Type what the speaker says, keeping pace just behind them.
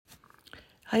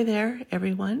Hi there,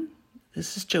 everyone.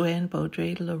 This is Joanne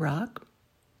Baudry-Larocque,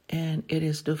 and it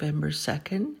is November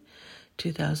 2nd,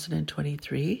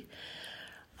 2023.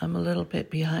 I'm a little bit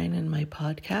behind in my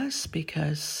podcast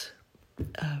because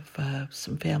of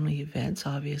some family events.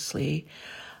 Obviously,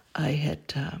 I had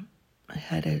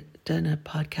done a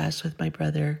podcast with my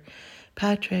brother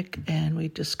Patrick, and we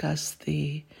discussed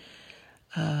the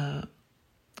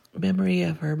memory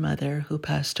of her mother who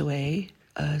passed away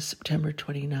September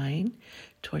 29,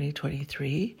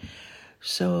 2023.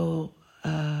 So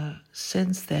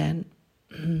since then,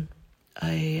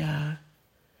 I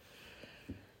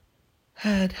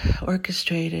had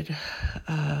orchestrated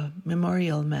a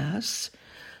memorial mass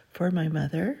for my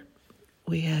mother.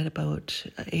 We had about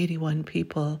 81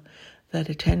 people that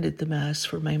attended the mass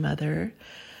for my mother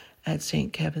at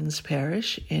St. Kevin's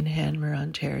Parish in Hanmer,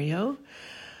 Ontario.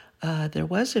 There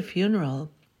was a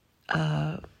funeral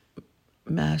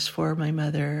mass for my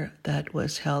mother that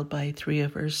was held by three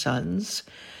of her sons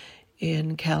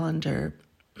in Callender.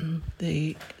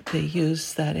 They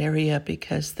use that area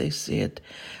because they see it.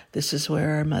 This is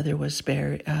where our mother was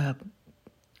buried.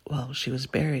 She was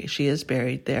buried. She is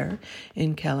buried there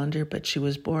in Callender, but she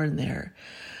was born there.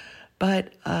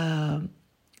 But as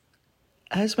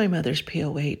my mother's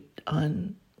PO8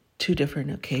 on two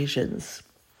different occasions,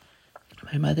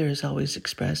 my mother has always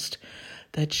expressed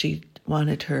that she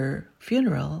wanted her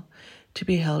funeral to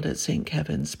be held at St.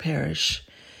 Kevin's Parish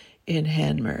in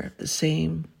Hanmer, the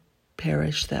same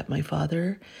parish that my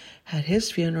father had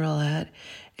his funeral at,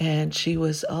 and she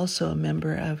was also a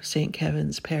member of St.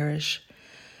 Kevin's Parish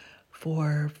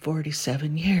for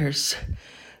 47 years.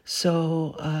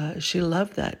 So she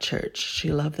loved that church.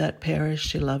 She loved that parish.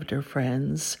 She loved her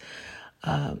friends.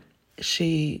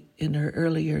 She, in her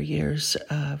earlier years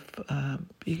of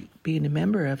being a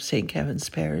member of St. Kevin's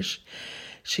Parish,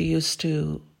 she used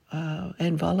to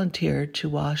and volunteered to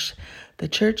wash the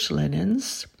church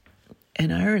linens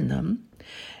and iron them.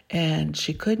 And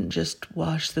she couldn't just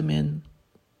wash them in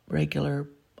regular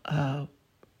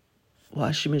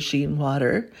washing machine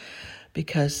water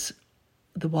because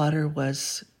the water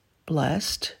was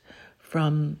blessed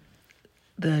from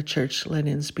the church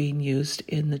linens being used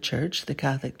in the church, the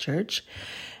Catholic Church.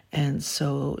 And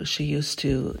so she used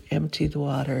to empty the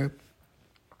water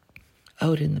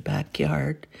out in the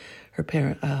backyard, her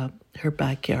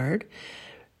backyard,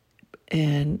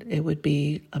 and it would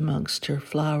be amongst her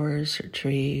flowers, her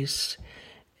trees.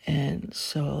 And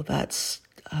so that's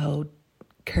how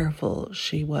careful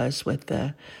she was with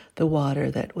the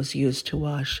water that was used to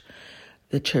wash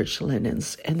the church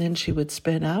linens. And then she would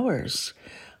spend hours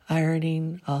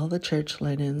ironing all the church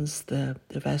linens, the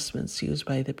vestments used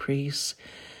by the priests,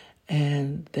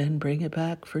 and then bring it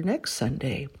back for next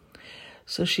Sunday.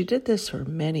 So she did this for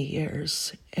many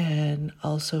years, and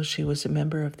also she was a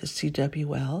member of the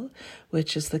C.W.L,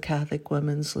 which is the Catholic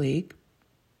Women's League,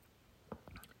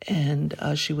 and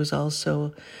she was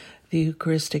also the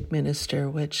Eucharistic minister,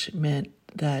 which meant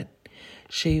that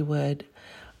she would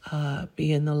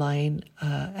be in the line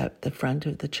at the front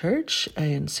of the church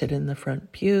and sit in the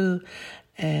front pew,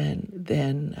 and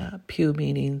then pew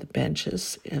meaning the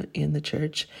benches in the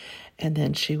church, and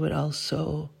then she would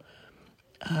also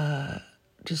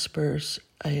disperse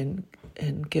and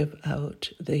give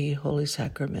out the Holy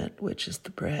Sacrament, which is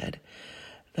the bread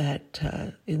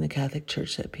that in the Catholic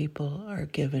Church that people are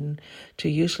given to,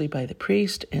 usually by the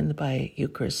priest and by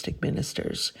Eucharistic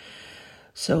ministers.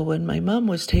 So when my mom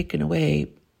was taken away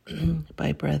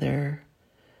by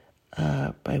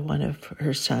one of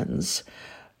her sons,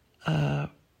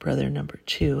 brother number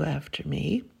 2 after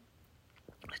me,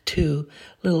 to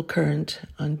Little Current,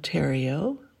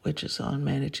 Ontario, which is on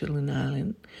Manitoulin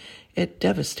Island, it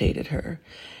devastated her.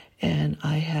 And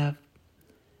I have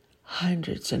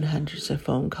hundreds and hundreds of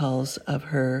phone calls of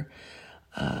her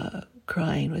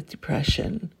crying with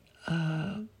depression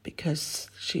because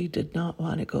she did not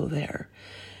want to go there.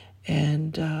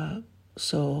 And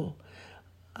so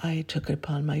I took it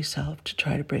upon myself to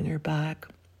try to bring her back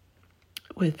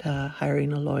with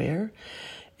hiring a lawyer.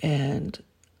 And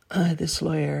this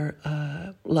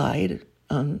lawyer lied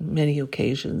on many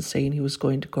occasions, saying he was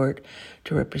going to court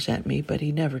to represent me, but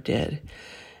he never did.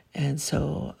 And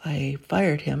so I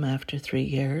fired him after 3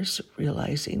 years,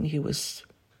 realizing he was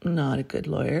not a good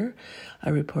lawyer. I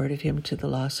reported him to the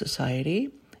Law Society.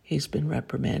 He's been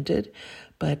reprimanded,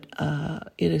 but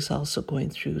it is also going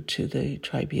through to the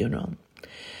tribunal.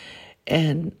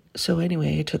 And so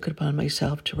anyway, I took it upon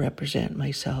myself to represent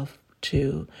myself,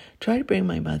 to try to bring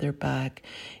my mother back,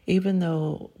 even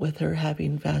though with her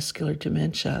having vascular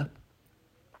dementia,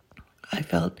 I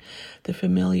felt the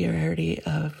familiarity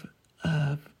of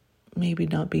maybe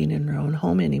not being in her own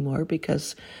home anymore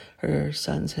because her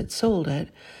sons had sold it,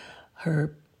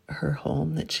 her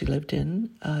home that she lived in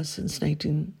since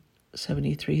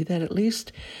 1973, that at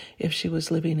least if she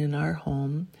was living in our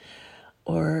home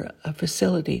or a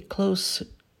facility close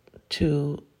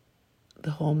to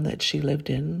the home that she lived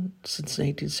in since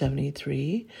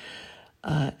 1973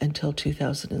 until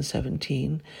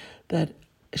 2017, that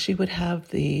she would have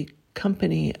the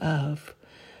company of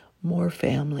more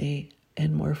family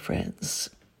and more friends.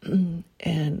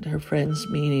 And her friends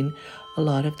meaning a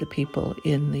lot of the people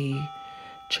in the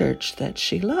church that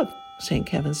she loved, St.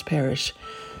 Kevin's Parish.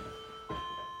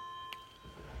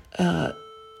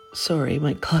 Sorry,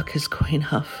 my clock is going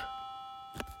off.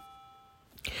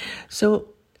 So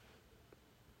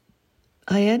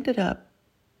I ended up,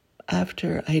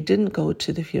 after I didn't go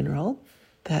to the funeral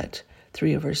that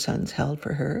 3 of her sons held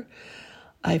for her,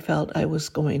 I felt I was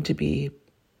going to be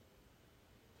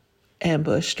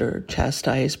ambushed or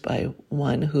chastised by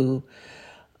one who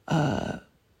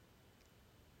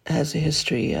has a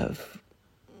history of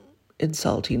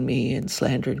insulting me and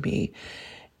slandering me.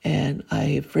 And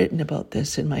I've written about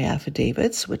this in my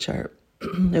affidavits, which are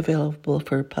available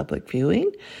for public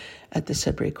viewing at the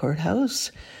Sudbury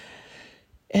Courthouse.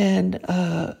 And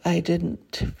I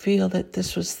didn't feel that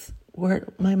this was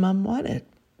what my mom wanted.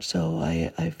 So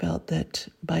I felt that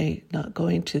by not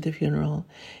going to the funeral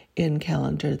in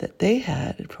calendar that they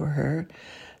had for her,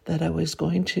 that I was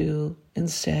going to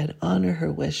instead honor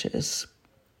her wishes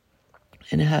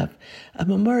and have a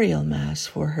memorial mass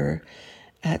for her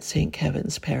at St.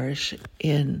 Kevin's Parish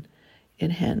in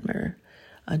Hanmer,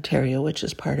 Ontario, which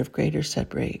is part of Greater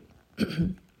Sudbury.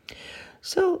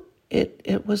 So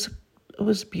it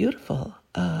was beautiful.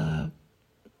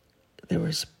 There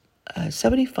was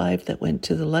 75 that went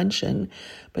to the luncheon,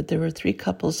 but there were 3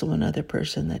 couples and one other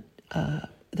person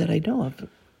that I know of,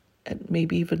 and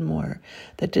maybe even more,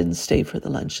 that didn't stay for the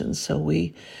luncheon. So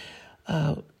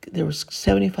there was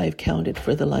 75 counted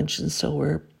for the luncheon, so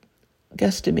we're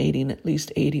guesstimating at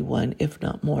least 81, if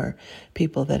not more,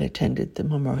 people that attended the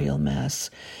memorial mass.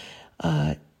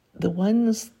 The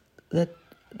ones that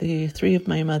the 3 of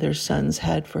my mother's sons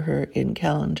had for her in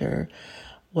calendar,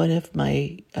 one of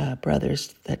my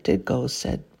brothers that did go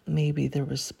said there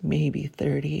was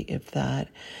 30, if that,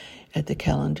 at the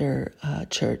calendar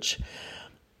church.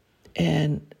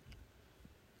 And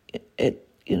it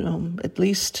at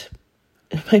least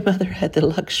my mother had the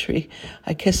luxury,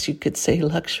 I guess you could say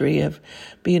luxury, of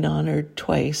being honored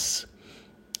twice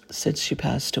since she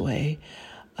passed away.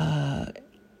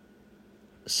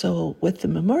 So with the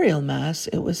memorial mass,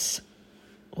 it was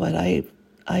what I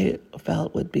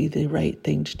felt would be the right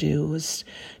thing to do, was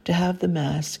to have the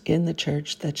mass in the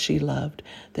church that she loved,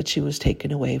 that she was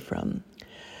taken away from,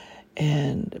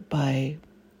 and by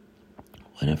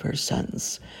one of her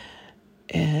sons.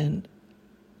 And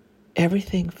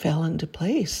everything fell into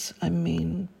place. I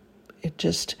mean,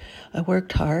 I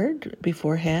worked hard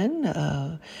beforehand,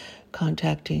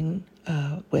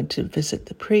 went to visit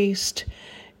the priest,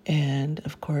 and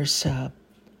of course,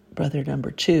 brother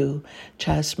number 2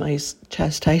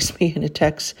 chastised me in a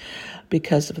text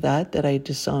because of that I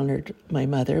dishonored my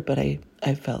mother, but I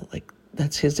felt like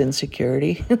that's his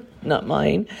insecurity, not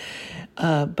mine.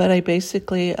 But I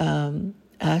basically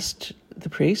asked the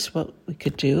priest what we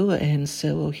could do, and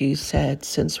so he said,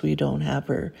 since we don't have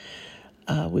her,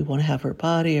 we won't have her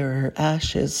body or her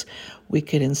ashes, we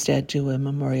could instead do a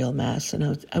memorial mass.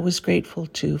 And I was grateful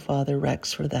to Father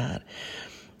Rex for that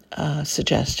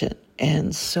suggestion.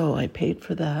 And so I paid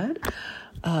for that,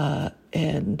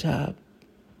 and I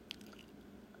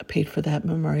paid for that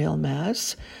memorial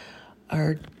mass.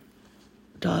 Our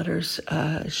daughters,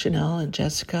 Chanelle and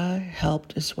Jessica,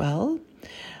 helped as well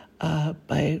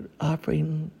by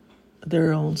offering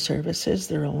their own services,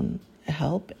 their own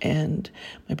help, and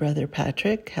my brother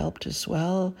Patrick helped as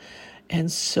well,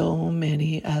 and so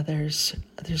many others.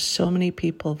 There's so many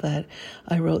people that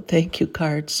I wrote thank you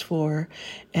cards for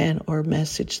or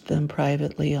messaged them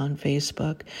privately on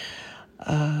Facebook.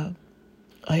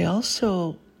 I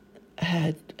also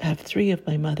have 3 of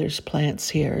my mother's plants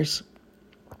here,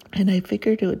 and I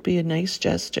figured it would be a nice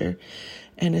gesture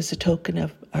and as a token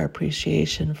of our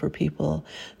appreciation for people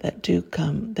that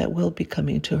will be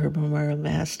coming to her memorial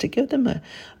mass, to give them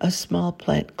a small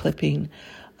plant clipping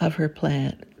of her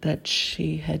plant that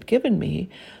she had given me,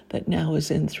 that now is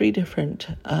in 3 different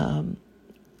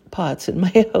pots in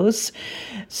my house.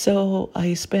 So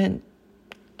I spent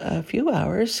a few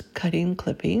hours cutting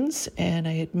clippings, and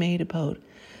I had made about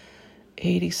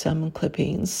 80-some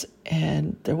clippings,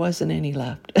 and there wasn't any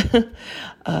left.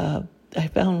 I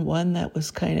found one that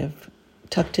was kind of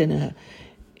tucked in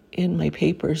in my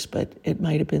papers, but it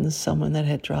might have been someone that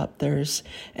had dropped theirs.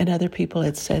 And other people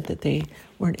had said that they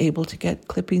weren't able to get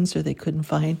clippings or they couldn't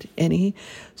find any.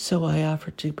 So I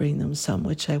offered to bring them some,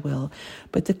 which I will.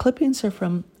 But the clippings are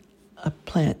from a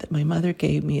plant that my mother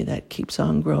gave me that keeps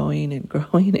on growing and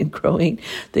growing and growing,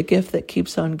 the gift that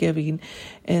keeps on giving.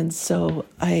 And so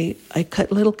I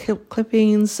cut little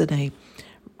clippings and I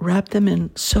wrapped them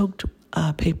in soaked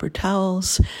paper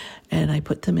towels, and I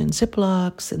put them in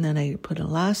Ziplocs, and then I put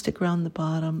elastic around the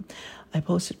bottom. I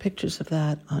posted pictures of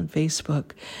that on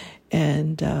Facebook,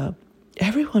 and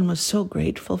everyone was so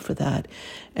grateful for that.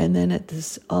 And then at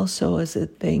this, also as a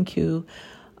thank you,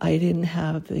 I didn't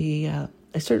have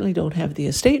I certainly don't have the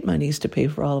estate monies to pay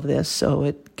for all of this, so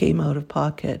it came out of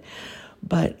pocket.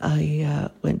 But I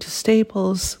went to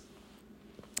Staples,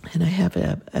 and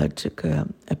I took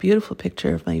a beautiful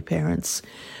picture of my parents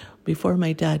before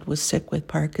my dad was sick with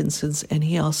Parkinson's, and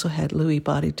he also had Lewy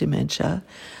body dementia.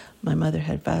 My mother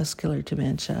had vascular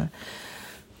dementia.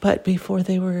 But before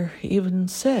they were even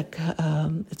sick,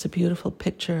 it's a beautiful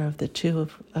picture of the two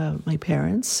of my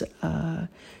parents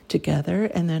together,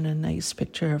 and then a nice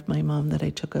picture of my mom that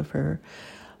I took of her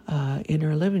in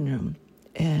her living room.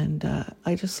 And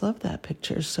I just love that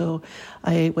picture. So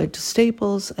I went to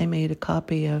Staples. I made a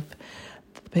copy of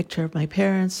the picture of my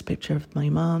parents, picture of my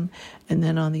mom, and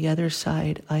then on the other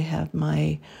side, I have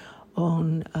my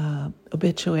own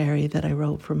obituary that I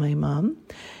wrote for my mom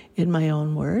in my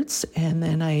own words. And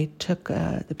then I took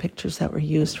the pictures that were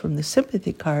used from the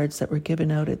sympathy cards that were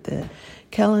given out at the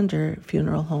Calendar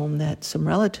funeral home that some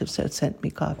relatives had sent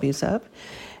me copies of.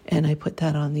 And I put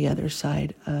that on the other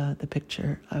side, the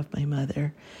picture of my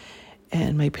mother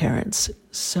and my parents.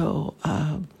 So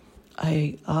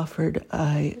I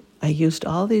used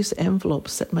all these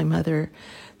envelopes that my mother,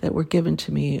 that were given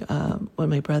to me when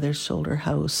my brother sold her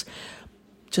house,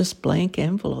 just blank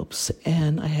envelopes.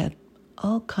 And I had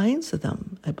all kinds of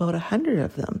them, about 100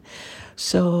 of them.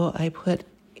 So I put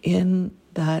in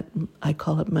that, I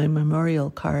call it my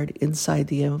memorial card, inside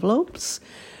the envelopes.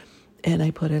 And I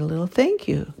put a little thank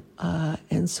you.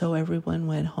 And so everyone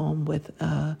went home with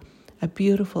a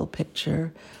beautiful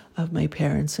picture of my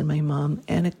parents and my mom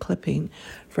and a clipping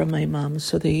from my mom.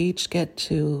 So they each get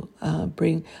to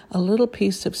bring a little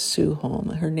piece of Sue home.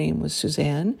 Her name was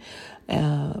Suzanne,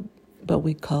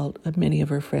 but many of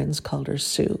her friends called her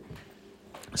Sue.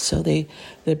 So they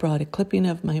brought a clipping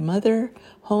of my mother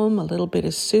home, a little bit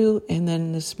of Sue, and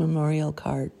then this memorial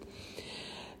card.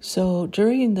 So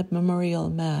during the memorial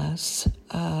mass,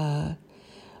 my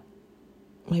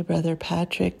brother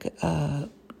Patrick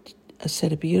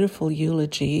said a beautiful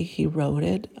eulogy. He wrote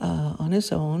it on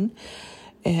his own,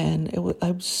 and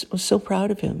I was so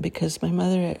proud of him, because my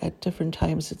mother at different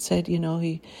times had said, he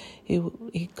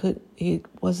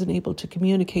wasn't able to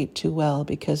communicate too well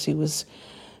because he was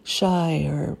shy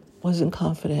or wasn't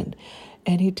confident,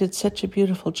 and he did such a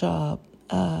beautiful job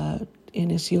in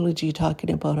his eulogy,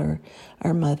 talking about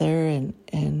our mother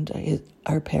and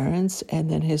our parents,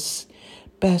 and then his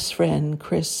best friend,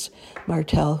 Chris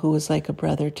Martell, who was like a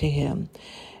brother to him.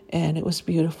 And it was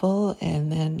beautiful.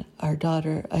 And then our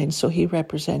daughter, and so he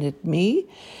represented me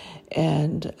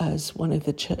and as one of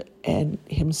and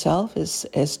himself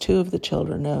as two of the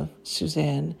children of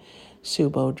Suzanne Sue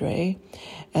Baudry.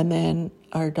 And then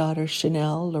our daughter,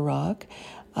 Chanelle Larocque,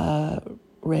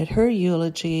 read her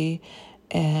eulogy,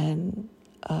 and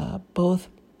both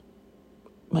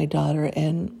my daughter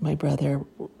and my brother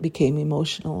became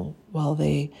emotional while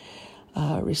they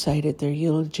recited their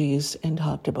eulogies and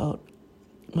talked about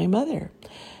my mother,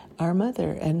 our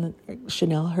mother, and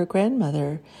Chanelle, her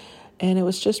grandmother. And it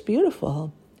was just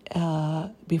beautiful.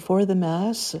 Before the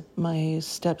Mass, my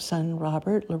stepson,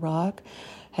 Robert Larocque,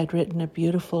 had written a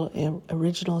beautiful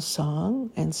original song,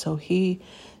 and so he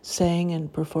sang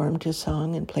and performed his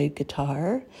song and played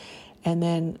guitar. And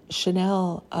then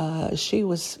Chanelle, she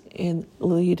was in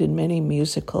lead in many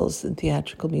musicals and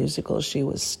theatrical musicals. She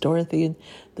was Dorothy in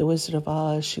The Wizard of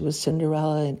Oz. She was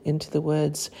Cinderella in Into the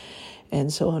Woods,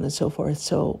 and so on and so forth.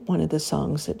 So one of the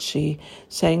songs that she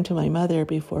sang to my mother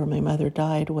before my mother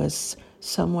died was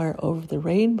Somewhere Over the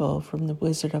Rainbow from The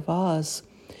Wizard of Oz.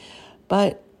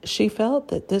 But she felt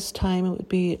that this time it would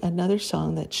be another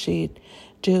song that she'd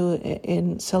do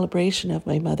in celebration of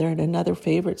my mother. And another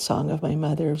favorite song of my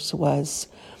mother's was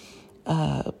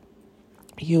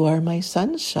You Are My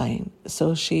Sunshine.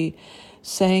 So she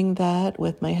sang that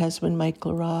with my husband, Mike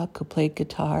Larocque, who played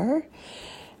guitar.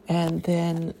 And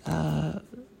then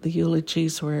the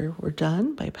eulogies were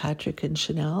done by Patrick and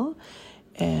Chanelle.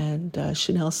 And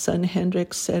Chanelle's son,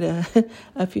 Hendrik, said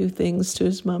a few things to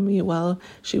his mommy while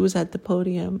she was at the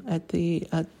podium at the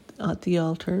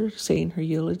altar saying her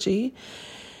eulogy.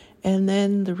 And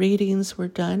then the readings were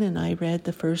done, and I read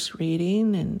the first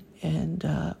reading, and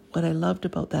what I loved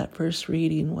about that first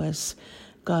reading was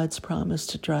God's promise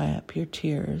to dry up your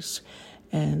tears.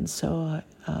 And so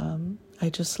I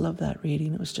just loved that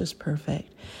reading. It was just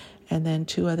perfect. And then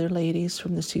two other ladies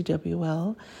from the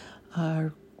C.W.L.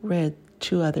 read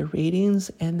two other readings,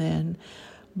 and then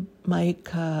Mike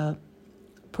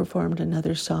performed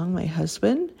another song, my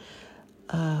husband,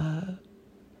 and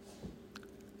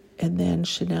then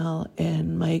Chanelle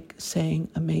and Mike sang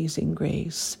Amazing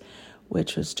Grace,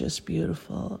 which was just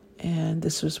beautiful. And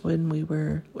this was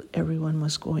when everyone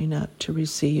was going up to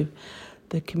receive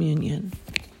the communion.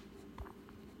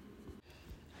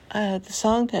 The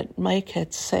song that Mike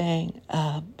had sung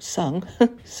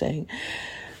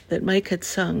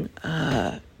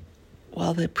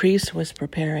while the priest was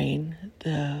preparing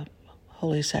the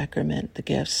Holy Sacrament, the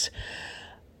gifts,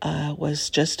 was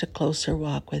Just a Closer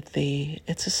Walk with Thee.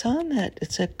 It's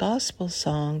a gospel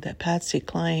song that Patsy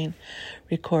Cline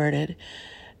recorded,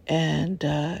 and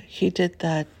he did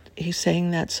that. He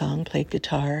sang that song, played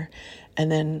guitar,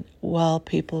 and then while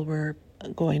people were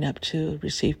going up to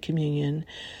receive communion,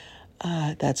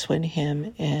 that's when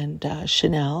him and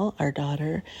Chanelle, our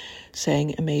daughter,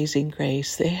 sang Amazing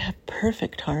Grace. They have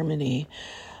perfect harmony,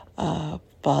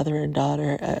 father and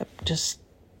daughter.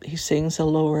 He sings a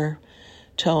lower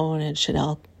tone, and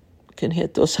Chanelle can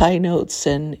hit those high notes,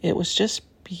 and it was just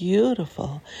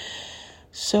beautiful.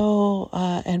 So,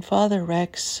 and Father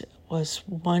Rex was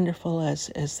wonderful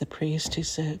as the priest.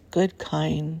 He's a good,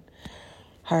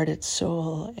 kind-hearted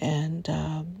soul, and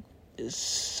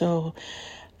so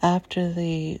after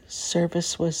the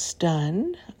service was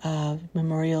done,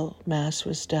 memorial mass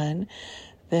was done,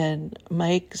 then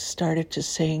Mike started to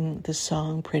sing the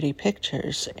song Pretty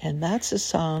Pictures, and that's a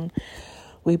song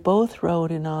we both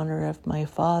wrote in honor of my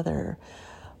father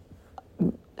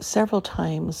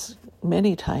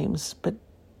many times, but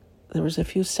there was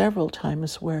several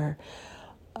times where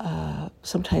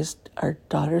sometimes our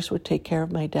daughters would take care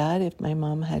of my dad if my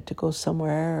mom had to go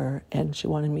somewhere and she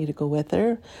wanted me to go with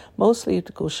her, mostly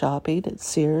to go shopping at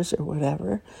Sears or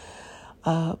whatever.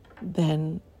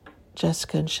 Then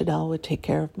Jessica and Chanelle would take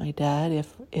care of my dad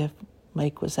if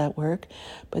Mike was at work.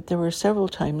 But there were several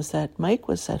times that Mike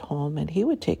was at home and he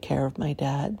would take care of my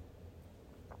dad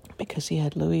because he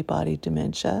had Lewy body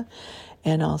dementia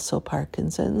and also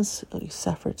Parkinson's. He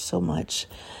suffered so much.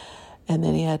 And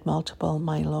then he had multiple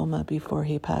myeloma before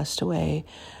he passed away.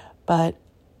 But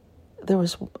there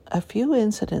was a few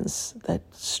incidents that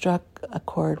struck a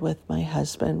chord with my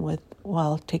husband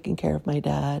while taking care of my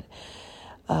dad.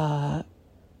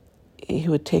 He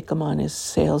would take him on his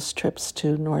sales trips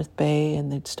to North Bay,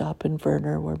 and they'd stop in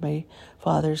Verner, where my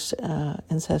father's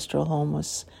ancestral home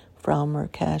was from, or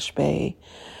Cache Bay.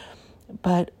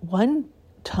 But one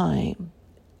time,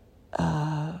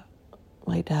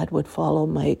 my dad would follow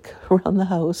Mike around the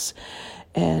house,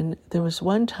 and there was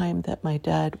one time that my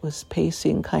dad was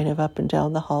pacing kind of up and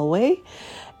down the hallway,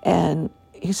 and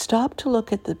he stopped to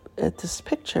look at this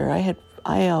picture.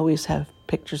 I always have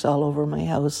pictures all over my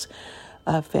house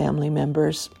of family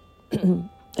members, and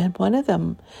one of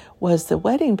them was the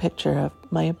wedding picture of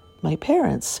my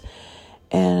parents,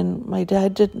 and my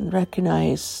dad didn't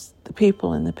recognize the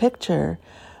people in the picture,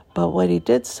 but what he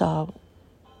did saw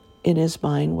in his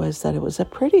mind was that it was a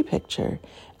pretty picture,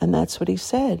 and that's what he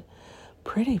said,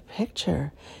 pretty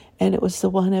picture. And it was the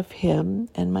one of him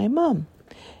and my mom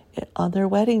on their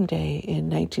wedding day in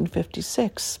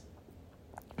 1956.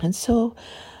 And so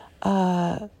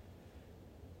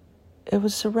it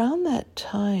was around that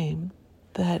time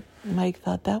that Mike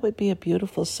thought that would be a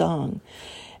beautiful song.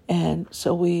 And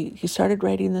so he started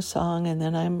writing the song, and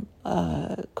then I'm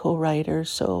a co-writer,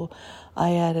 so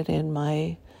I added in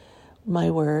my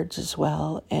words as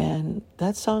well, and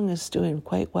that song is doing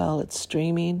quite well. It's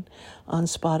streaming on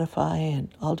Spotify and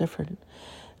all different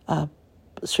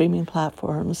streaming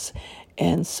platforms.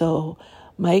 And so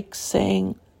Mike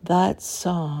sang that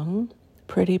song,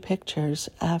 Pretty Pictures,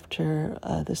 after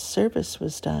the service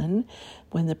was done,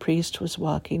 when the priest was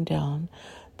walking down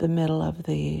the middle of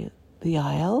the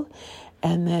aisle.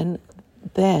 And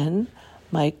then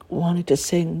Mike wanted to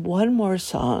sing one more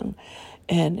song,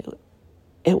 and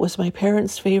it was my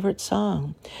parents' favorite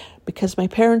song, because my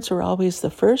parents were always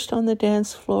the first on the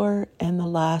dance floor and the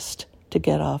last to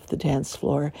get off the dance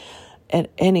floor at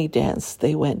any dance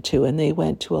they went to, and they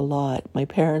went to a lot. My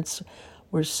parents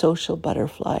were social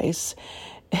butterflies,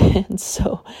 and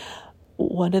so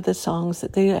one of the songs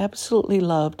that they absolutely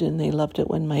loved, and they loved it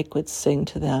when Mike would sing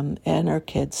to them, and our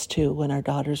kids too, when our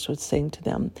daughters would sing to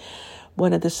them,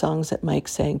 one of the songs that Mike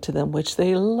sang to them, which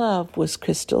they loved, was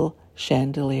Crystal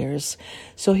chandeliers.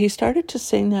 So he started to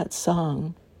sing that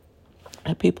song,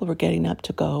 and people were getting up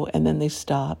to go, and then they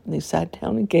stopped and they sat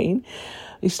down again.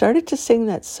 He started to sing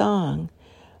that song,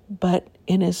 but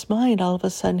in his mind, all of a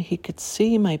sudden, he could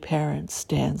see my parents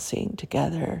dancing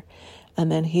together,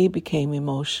 and then he became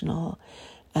emotional.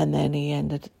 And then he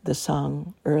ended the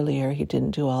song earlier. He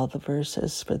didn't do all the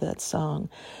verses for that song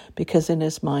because in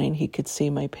his mind he could see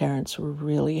my parents were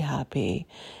really happy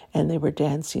and they were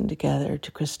dancing together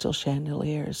to crystal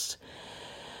chandeliers.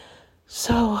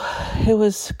 So it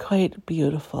was quite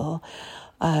beautiful.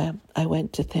 I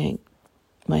went to thank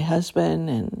my husband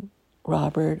and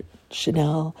Robert,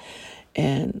 Chanelle,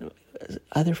 and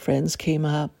other friends came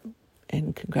up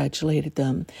and congratulated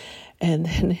them. And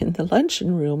then in the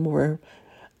luncheon room were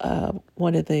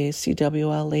one of the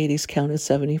C.W.L. ladies counted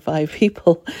 75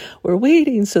 people were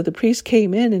waiting. So the priest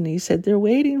came in and he said, "They're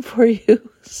waiting for you."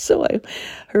 So I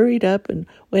hurried up and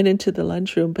went into the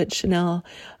lunchroom. But Chanelle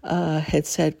had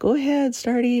said, "Go ahead,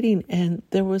 start eating." And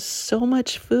there was so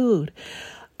much food.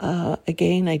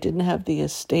 Again, I didn't have the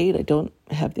estate. I don't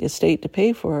have the estate to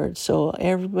pay for it. So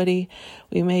everybody,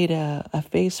 we made a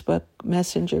Facebook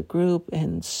Messenger group,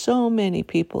 and so many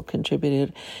people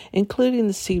contributed, including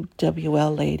the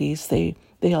C.W.L. ladies. They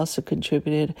also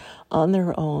contributed on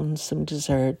their own some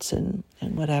desserts and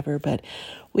whatever. But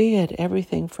we had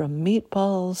everything from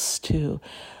meatballs to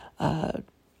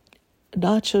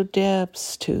nacho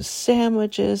dips to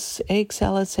sandwiches, egg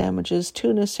salad sandwiches,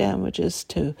 tuna sandwiches,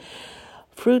 to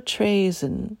fruit trays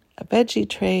and veggie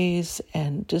trays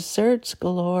and desserts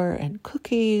galore and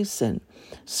cookies and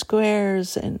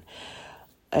squares, and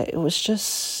it was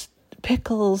just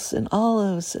pickles and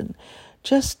olives and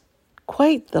just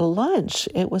quite the lunch.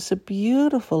 It was a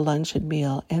beautiful luncheon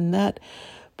meal, and that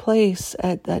place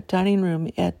at that dining room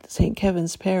at St.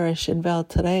 Kevin's Parish in Val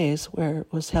Therese, where it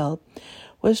was held,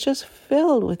 was just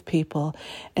filled with people,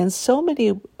 and so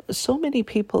many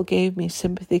people gave me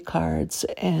sympathy cards,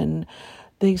 and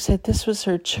they said this was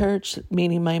her church,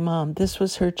 meaning my mom. This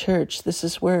was her church. This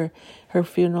is where her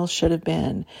funeral should have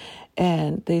been.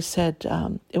 And they said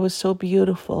it was so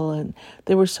beautiful, and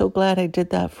they were so glad I did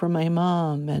that for my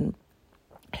mom. And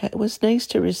it was nice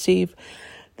to receive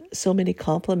so many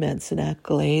compliments and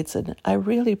accolades, and I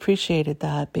really appreciated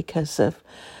that because of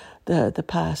the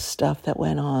past stuff that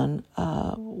went on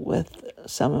with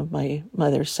some of my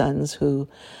mother's sons who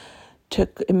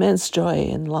took immense joy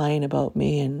in lying about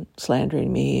me and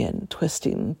slandering me and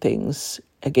twisting things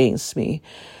against me.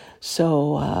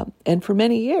 So, and for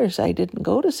many years, I didn't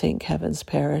go to St. Kevin's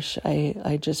Parish.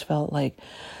 I just felt like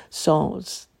some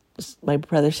of my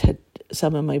brothers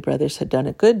had done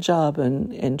a good job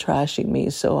in trashing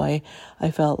me. So I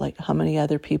felt like how many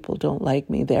other people don't like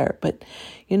me there. But,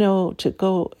 to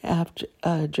go after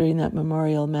during that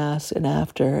memorial mass and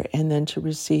after, and then to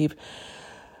receive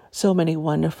so many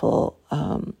wonderful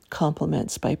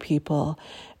compliments by people.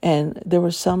 And there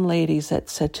were some ladies that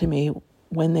said to me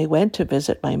when they went to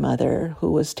visit my mother,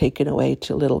 who was taken away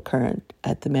to Little Current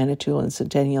at the Manitoulin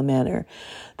Centennial Manor,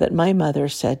 that my mother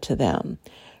said to them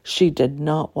she did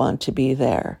not want to be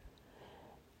there.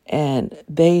 And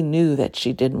they knew that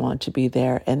she didn't want to be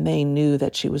there, and they knew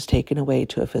that she was taken away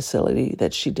to a facility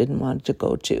that she didn't want to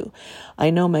go to. I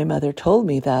know my mother told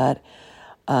me that.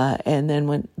 And then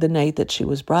when the night that she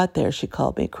was brought there, she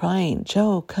called me crying,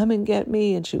 "Joe, come and get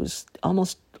me." And she was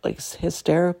almost like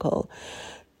hysterical.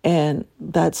 And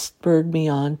that spurred me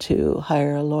on to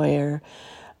hire a lawyer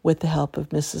with the help of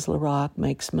Mrs. LaRock,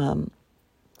 Mike's mom,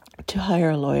 to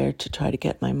hire a lawyer to try to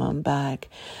get my mom back.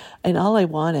 And all I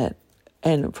wanted,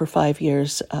 and for 5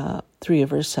 years, 3 of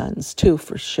her sons, 2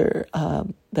 for sure,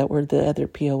 that were the other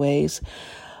POAs,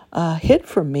 hid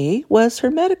from me was her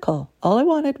medical. All I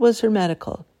wanted was her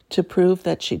medical to prove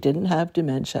that she didn't have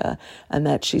dementia and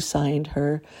that she signed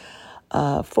her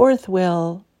 4th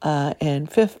will and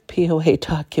 5th POA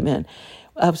document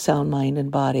of sound mind and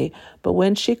body. But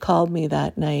when she called me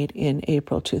that night in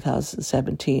April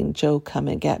 2017, "Joe, come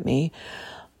and get me,"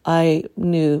 I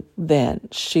knew then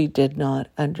she did not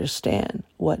understand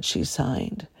what she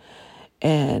signed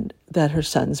and that her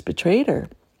sons betrayed her.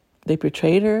 They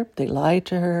betrayed her. They lied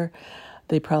to her.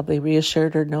 They probably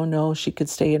reassured her, no, she could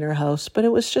stay in her house. But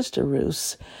it was just a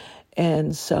ruse.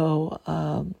 And so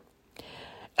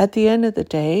at the end of the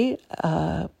day,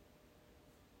 I'm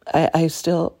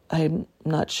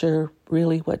not sure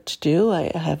really what to do.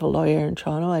 I have a lawyer in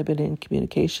Toronto I've been in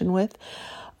communication with.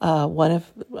 One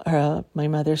of my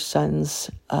mother's sons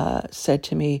said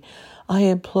to me, "I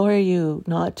implore you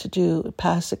not to do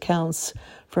past accounts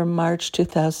from March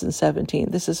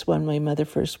 2017. This is when my mother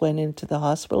first went into the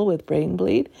hospital with brain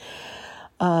bleed.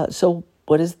 So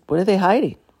what are they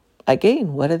hiding?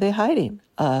 again, what are they hiding?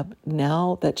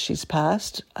 Now that she's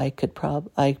passed, I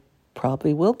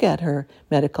probably will get her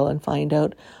medical and find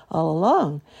out all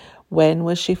along. When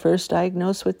was she first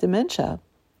diagnosed with dementia?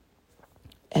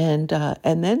 And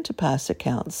then to pass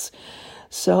accounts.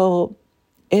 So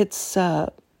it's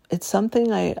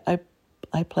something I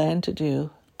plan to do.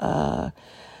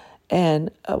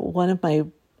 And one of my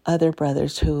other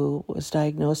brothers who was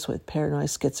diagnosed with paranoid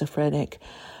schizophrenic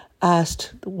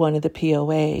asked one of the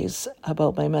POAs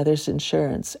about my mother's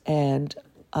insurance, and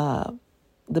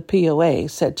the POA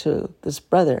said to this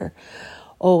brother,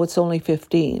 "Oh, it's only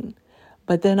 15."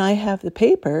 But then I have the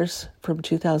papers from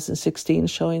 2016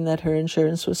 showing that her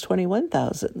insurance was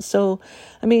 21,000. So,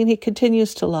 I mean, he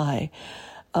continues to lie.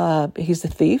 He's a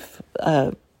thief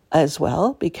as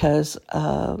well, because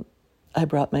I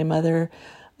brought my mother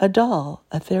a doll,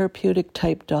 a therapeutic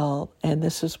type doll, and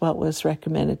this is what was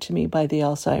recommended to me by the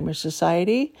Alzheimer's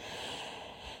Society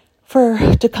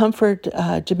to comfort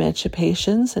dementia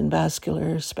patients and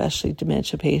vascular, especially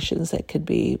dementia patients that could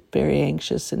be very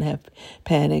anxious and have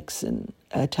panics and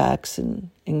attacks and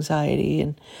anxiety.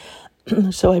 And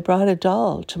so I brought a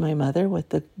doll to my mother with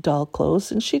the doll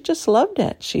clothes, and she just loved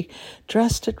it. She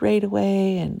dressed it right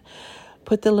away and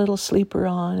put the little sleeper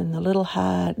on and the little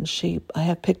hat, and I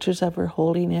have pictures of her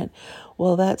holding it.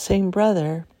 Well, that same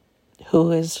brother,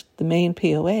 who is the main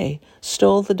POA,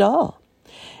 stole the doll.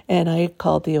 And I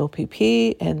called the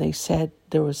OPP, and they said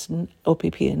there was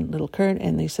OPP in Little Current,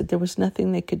 and they said there was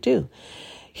nothing they could do.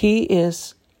 He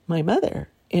is my mother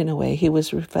in a way. He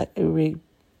is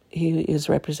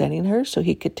representing her, so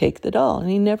he could take the doll, and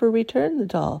he never returned the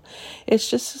doll. It's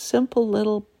just a simple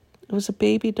little. It was a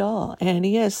baby doll, and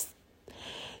he has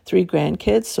 3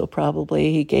 grandkids, so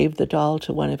probably he gave the doll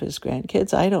to one of his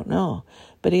grandkids. I don't know,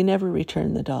 but he never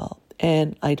returned the doll.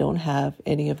 And I don't have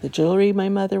any of the jewelry my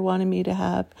mother wanted me to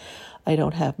have. I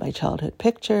don't have my childhood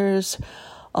pictures,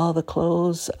 all the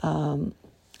clothes.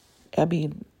 I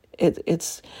mean,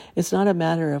 it's not a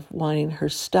matter of wanting her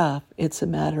stuff. It's a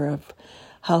matter of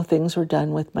how things were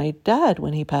done with my dad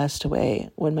when he passed away.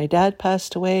 When my dad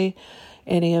passed away,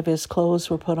 any of his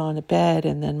clothes were put on a bed,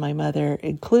 and then my mother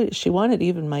included. She wanted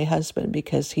even my husband,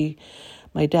 because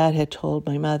my dad had told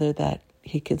my mother that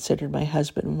he considered my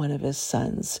husband one of his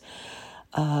sons,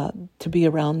 to be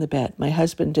around the bed. My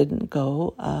husband didn't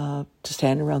go to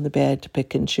stand around the bed to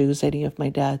pick and choose any of my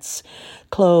dad's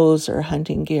clothes or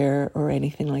hunting gear or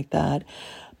anything like that.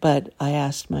 But I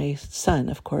asked my son,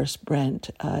 of course, Brent,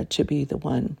 to be the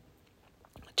one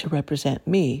to represent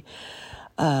me,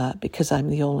 because I'm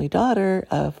the only daughter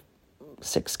of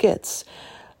 6 kids.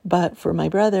 But for my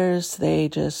brothers, they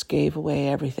just gave away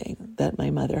everything that my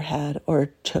mother had,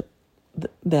 or took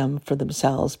them for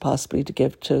themselves, possibly to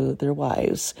give to their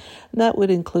wives. And that would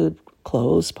include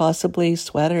clothes, possibly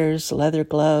sweaters, leather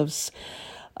gloves,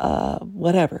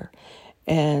 whatever.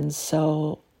 And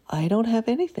so I don't have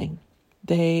anything.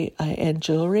 And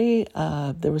jewelry.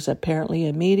 There was apparently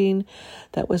a meeting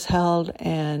that was held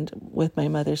and with my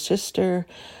mother's sister.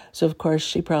 So of course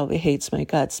she probably hates my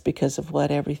guts because of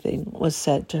what everything was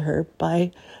said to her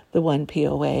by the one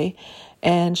POA.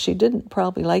 And she didn't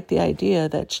probably like the idea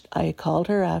that I called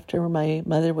her after my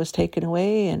mother was taken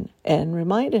away and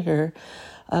reminded her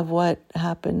of what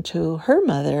happened to her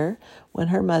mother when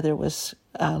her mother was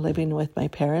living with my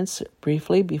parents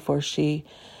briefly before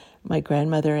my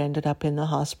grandmother ended up in the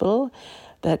hospital,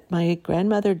 that my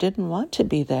grandmother didn't want to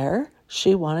be there.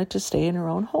 She wanted to stay in her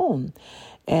own home.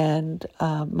 And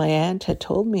my aunt had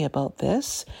told me about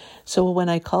this. So when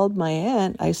I called my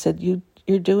aunt, I said,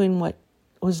 you're doing what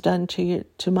was done to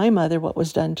my mother, what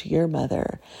was done to your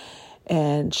mother.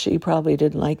 And she probably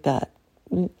didn't like that.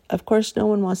 Of course, no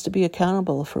one wants to be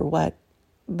accountable for what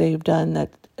they've done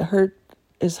that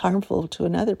is harmful to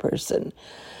another person.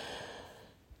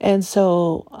 And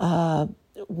so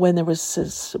when there was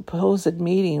a supposed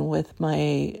meeting with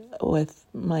my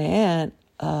aunt,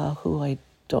 who I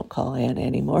don't call aunt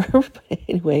anymore, but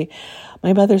anyway,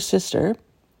 my mother's sister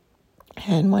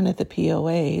and one of the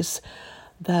POAs,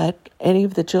 that any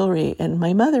of the jewelry, and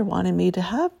my mother wanted me to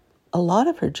have a lot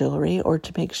of her jewelry or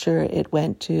to make sure it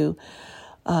went to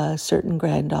certain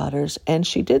granddaughters. And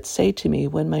she did say to me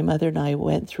when my mother and I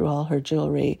went through all her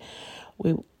jewelry,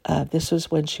 this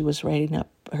was when she was writing up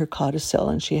her codicil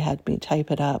and she had me type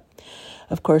it up.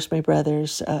 Of course, my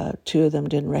brothers, 2 of them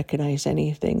didn't recognize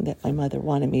anything that my mother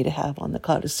wanted me to have on the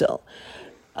codicil.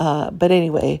 But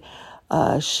anyway,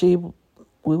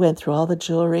 we went through all the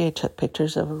jewelry. I took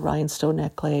pictures of a rhinestone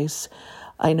necklace.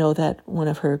 I know that one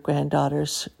of her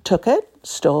granddaughters took it,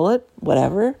 stole it,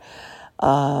 whatever.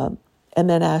 and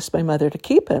then asked my mother to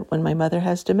keep it when my mother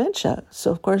has dementia.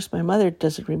 So, of course, my mother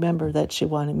doesn't remember that she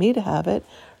wanted me to have it,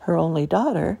 her only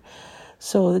daughter.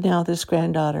 So now this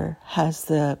granddaughter has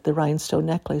the rhinestone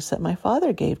necklace that my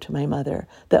father gave to my mother,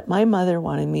 that my mother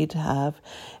wanted me to have,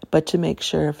 but to make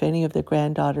sure if any of the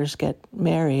granddaughters get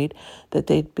married, that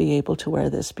they'd be able to wear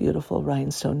this beautiful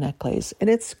rhinestone necklace. And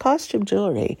it's costume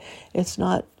jewelry. It's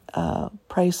not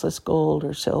priceless gold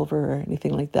or silver or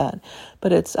anything like that,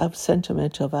 but it's of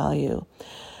sentimental value.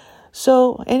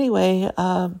 So anyway,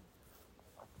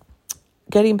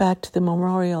 getting back to the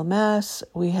memorial mass,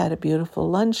 we had a beautiful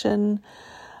luncheon,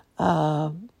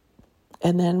 and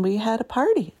then we had a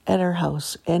party at our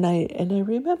house. And I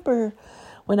remember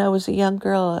when I was a young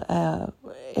girl,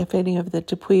 if any of the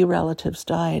Dupuis relatives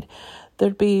died,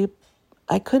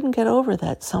 I couldn't get over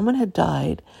that. Someone had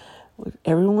died.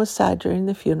 Everyone was sad during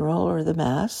the funeral or the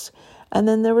mass. And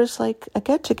then there was like a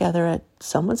get-together at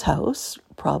someone's house,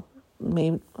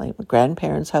 maybe like my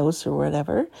grandparents' house or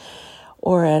whatever,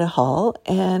 or at a hall,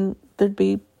 and there'd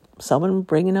be someone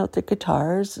bringing out their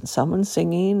guitars and someone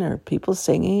singing or people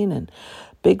singing and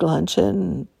big luncheon,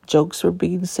 and jokes were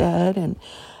being said.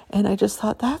 And I just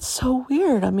thought, that's so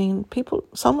weird. I mean,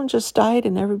 someone just died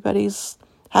and everybody's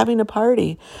having a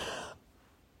party.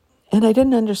 And I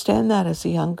didn't understand that as a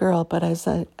young girl, but as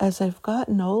I've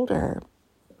gotten older,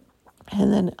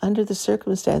 and then under the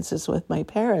circumstances with my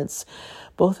parents,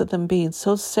 both of them being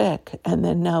so sick and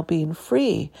then now being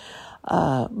free,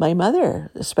 my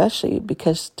mother especially,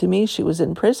 because to me she was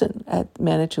in prison at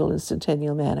Manitoulin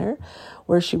Centennial Manor,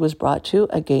 where she was brought to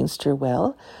against her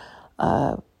will.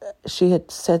 She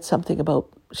had said something about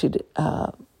she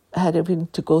had even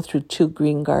to go through 2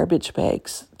 green garbage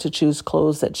bags to choose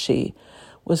clothes that she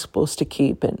was supposed to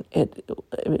keep, and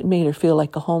it made her feel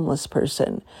like a homeless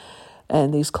person.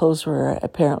 And these clothes were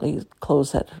apparently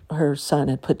clothes that her son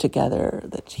had put together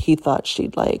that he thought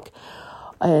she'd like.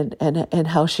 And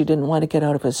how she didn't want to get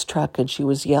out of his truck, and she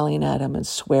was yelling at him and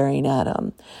swearing at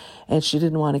him. And she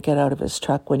didn't want to get out of his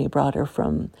truck when he brought her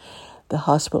from the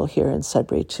hospital here in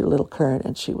Sudbury to Little Current,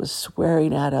 and she was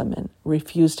swearing at him and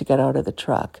refused to get out of the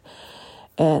truck.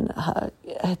 And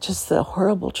just the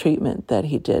horrible treatment that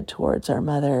he did towards our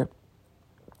mother.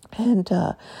 And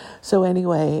so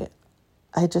anyway,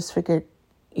 I just figured,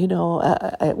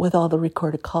 with all the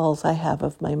recorded calls I have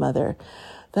of my mother,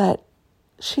 that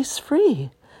she's free.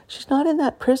 She's not in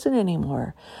that prison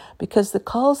anymore, because the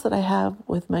calls that I have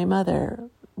with my mother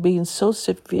being so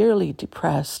severely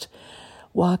depressed,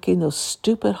 walking those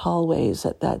stupid hallways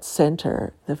at that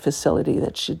center, the facility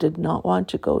that she did not want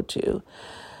to go to.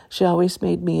 She always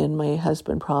made me and my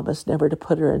husband promise never to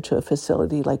put her into a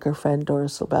facility like her friend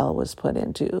Doris C.W.L was put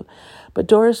into. But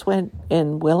Doris went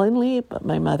in willingly, but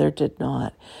my mother did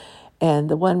not. And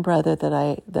the one brother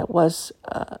that was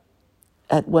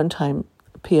at one time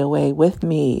POA with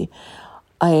me,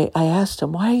 I asked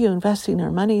him, why are you investing our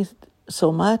money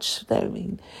so much? I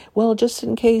mean, well, just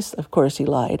in case, of course he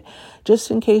lied,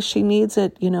 just in case she needs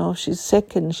it, if she's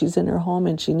sick and she's in her home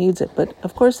and she needs it. But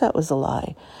of course that was a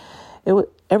lie.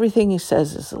 Everything he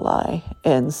says is a lie.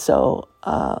 And so,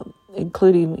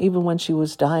 including even when she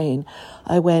was dying,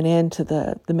 I went into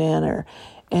the manor,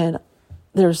 and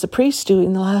there's the priest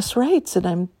doing the last rites, and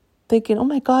I'm thinking, oh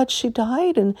my God, she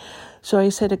died. And so I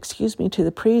said, excuse me, to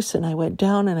the priest, and I went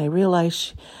down, and I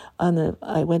realized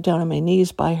I went down on my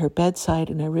knees by her bedside,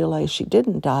 and I realized she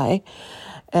didn't die.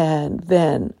 And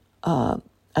then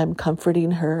I'm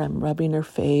comforting her, I'm rubbing her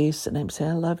face, and I'm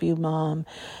saying, I love you, Mom.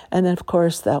 And then, of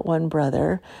course, that one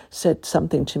brother said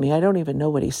something to me. I don't even know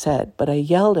what he said, but I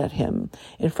yelled at him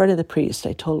in front of the priest.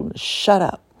 I told him to shut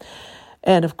up.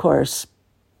 And, of course,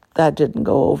 that didn't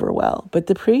go over well. But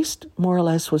the priest, more or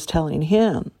less, was telling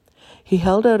him. He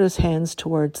held out his hands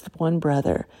towards the one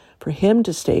brother for him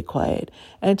to stay quiet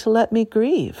and to let me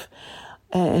grieve.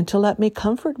 And to let me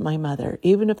comfort my mother.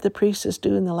 Even if the priest is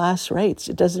doing the last rites,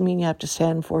 it doesn't mean you have to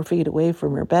stand 4 feet away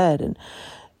from her bed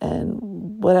and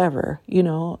whatever.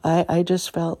 I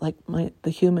just felt like the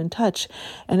human touch.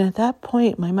 And at that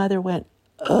point, my mother went,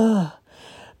 ugh,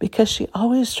 because she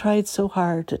always tried so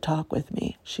hard to talk with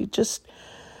me. She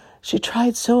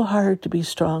tried so hard to be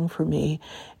strong for me.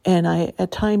 And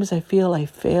at times I feel I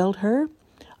failed her.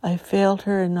 I failed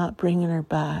her in not bringing her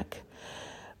back.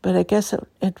 But I guess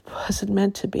it wasn't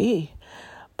meant to be.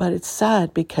 But it's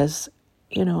sad because,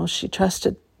 she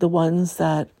trusted the ones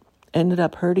that ended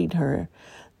up hurting her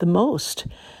the most.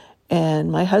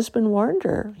 And my husband warned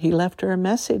her. He left her a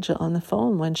message on the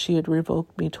phone when she had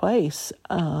revoked me twice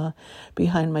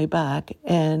behind my back,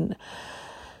 and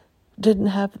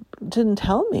didn't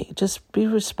tell me. Just be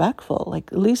respectful.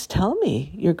 Like, at least tell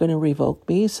me you're going to revoke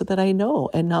me so that I know,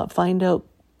 and not find out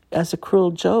as a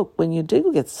cruel joke when you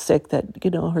do get sick that,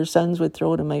 her sons would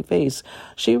throw it in my face.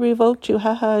 She revoked you,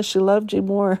 haha, she loved you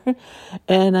more.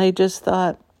 And I just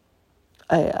thought,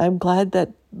 I'm glad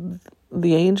that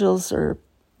the angels were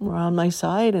on my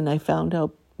side, and I found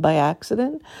out by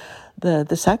accident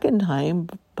the second time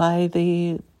by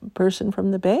the person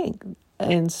from the bank.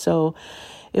 And so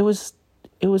it was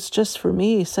just for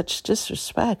me such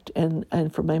disrespect,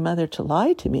 and for my mother to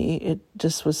lie to me, it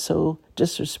just was so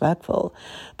disrespectful.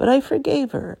 But I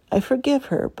forgave her. I forgive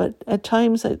her, but at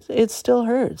times it still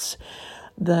hurts.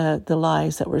 The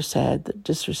lies that were said, the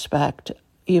disrespect.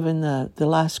 Even the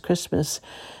last Christmas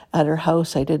at her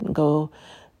house, I didn't call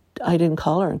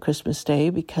her on Christmas Day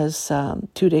because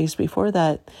 2 days before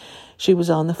that, she was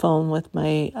on the phone with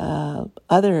my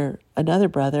another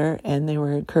brother, and they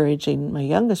were encouraging my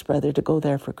youngest brother to go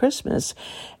there for Christmas.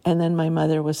 And then my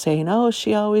mother was saying, oh,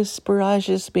 she always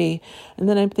barrages me. And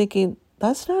then I'm thinking,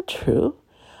 that's not true.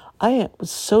 I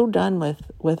was so done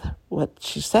with what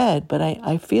she said, but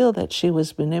I feel that she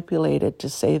was manipulated to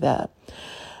say that.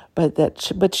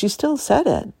 But she still said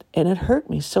it, and it hurt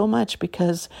me so much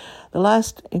because the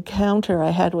last encounter I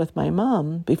had with my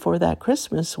mom before that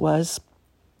Christmas was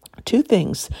two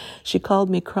things. She called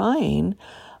me crying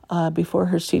before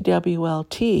her C.W.L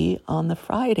on the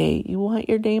Friday. You want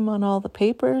your name on all the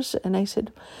papers? And I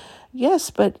said, yes,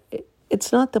 but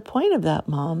it's not the point of that,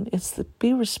 Mom. It's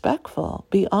be respectful,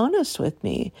 be honest with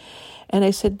me. And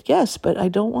I said, yes, but I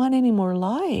don't want any more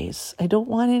lies. I don't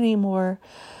want any more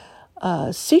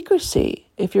secrecy.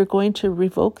 If you're going to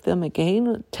revoke them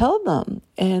again, tell them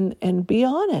and be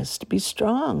honest, be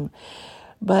strong.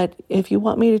 But if you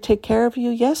want me to take care of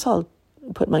you, yes, I'll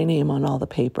put my name on all the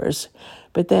papers.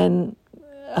 But then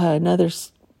another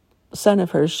son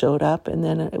of hers showed up, and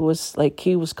then it was like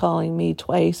he was calling me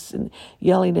twice and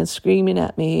yelling and screaming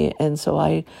at me. And so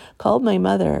I called my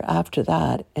mother after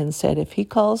that and said, if he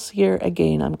calls here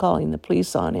again, I'm calling the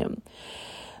police on him.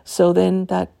 So then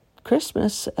that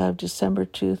Christmas of December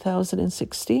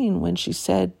 2016, when she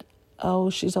said,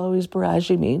 oh, she's always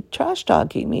barraging me, trash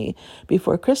talking me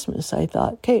before Christmas, I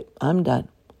thought, okay, I'm done.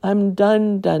 I'm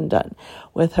done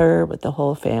with her, with the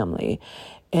whole family.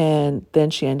 And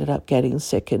then she ended up getting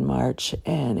sick in March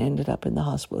and ended up in the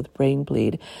hospital with brain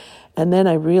bleed. And then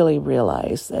I really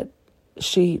realized that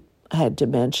she had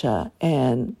dementia,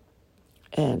 and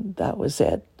that was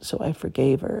it. So I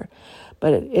forgave her.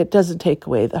 But it doesn't take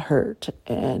away the hurt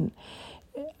and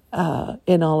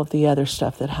in all of the other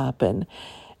stuff that happened.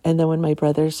 And then when my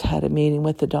brothers had a meeting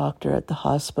with the doctor at the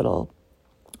hospital,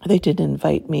 they didn't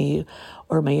invite me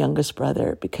or my youngest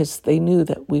brother because they knew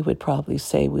that we would probably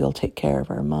say we'll take care of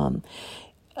our mom.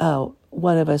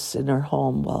 One of us in her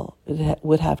home, well, it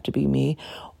would have to be me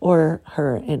or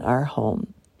her in our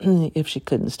home if she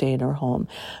couldn't stay in her home.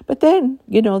 But then,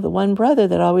 the one brother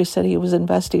that always said he was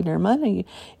investing her money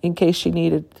in case she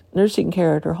needed nursing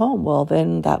care at her home, well,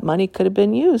 then that money could have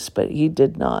been used, but he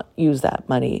did not use that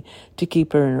money to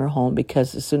keep her in her home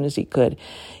because as soon as he could,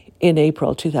 in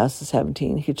April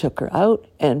 2017, he took her out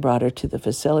and brought her to the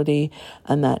facility,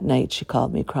 and that night she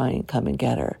called me crying, come and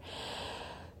get her.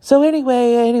 So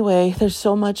anyway, there's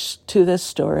so much to this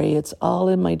story. It's all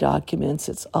in my documents.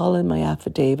 It's all in my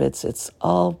affidavits. It's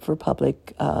all for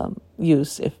public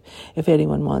use if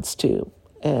anyone wants to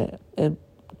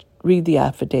read the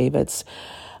affidavits.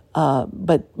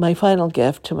 But my final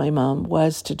gift to my mom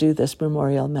was to do this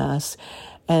memorial mass.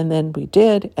 And then we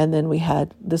did, and then we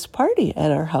had this party at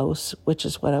our house, which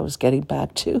is what I was getting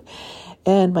back to.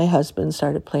 And my husband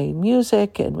started playing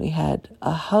music, and we had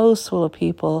a house full of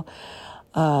people.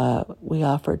 We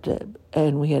offered it,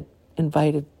 and we had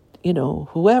invited,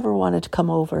 whoever wanted to come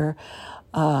over.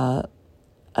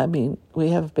 We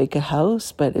have a big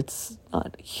house, but it's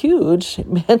not huge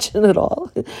mansion at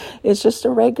all. It's just a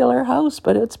regular house,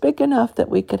 but it's big enough that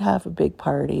we could have a big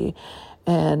party.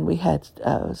 And we had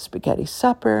spaghetti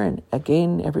supper, and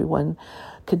again, everyone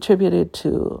contributed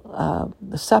to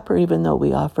the supper, even though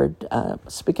we offered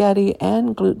spaghetti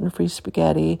and gluten-free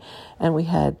spaghetti, and we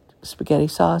had spaghetti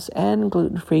sauce and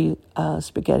gluten-free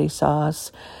spaghetti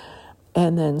sauce,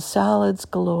 and then salads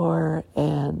galore,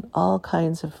 and all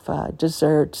kinds of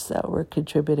desserts that were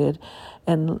contributed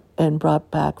and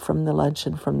brought back from the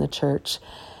luncheon from the church.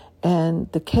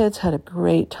 And the kids had a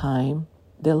great time.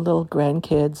 The little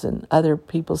grandkids and other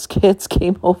people's kids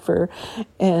came over,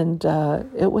 and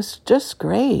it was just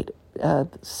great.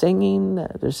 Singing,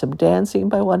 there's some dancing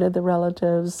by one of the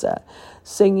relatives,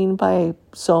 singing by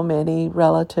so many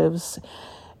relatives,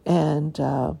 and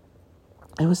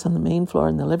it was on the main floor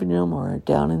in the living room or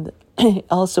down in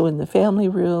also in the family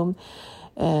room,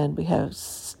 and we have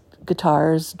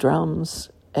guitars,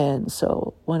 drums, And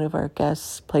so one of our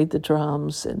guests played the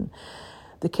drums, and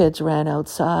the kids ran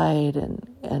outside,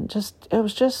 and just it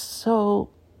was just so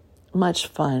much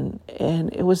fun.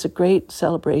 And it was a great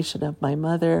celebration of my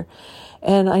mother.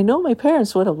 And I know my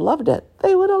parents would have loved it.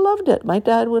 They would have loved it. My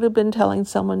dad would have been telling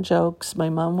someone jokes. My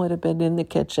mom would have been in the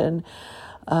kitchen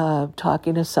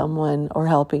talking to someone or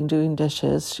helping doing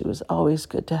dishes. She was always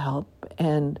good to help.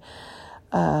 And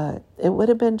it would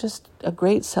have been just a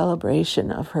great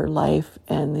celebration of her life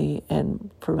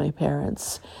and for my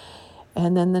parents.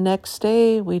 And then the next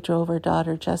day, we drove our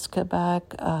daughter Jessica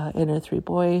back and her 3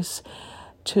 boys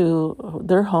to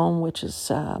their home, which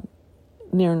is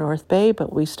near North Bay,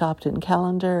 but we stopped in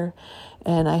Callender.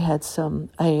 And I had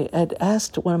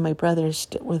asked one of my brothers,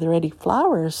 were there any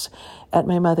flowers at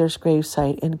my mother's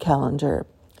gravesite in Callender?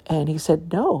 And he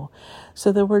said no.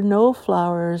 So there were no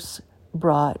flowers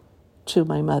brought to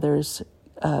my mother's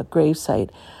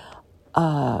gravesite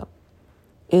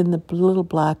in the little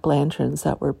black lanterns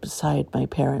that were beside my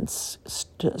parents'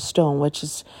 stone, which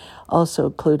is also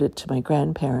included to my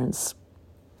grandparents.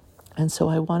 And so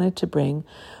I wanted to bring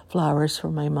flowers for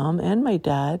my mom and my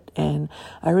dad. And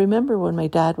I remember when my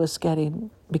dad was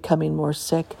becoming more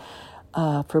sick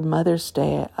for Mother's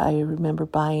Day, I remember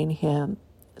buying him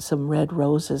some red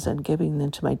roses and giving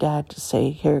them to my dad to say,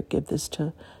 here, give this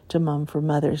to Mom for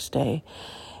Mother's Day.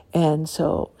 And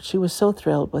so she was so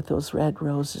thrilled with those red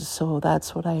roses. So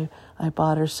that's what I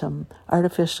bought her, some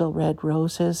artificial red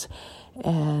roses,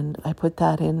 and I put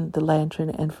that in the lantern.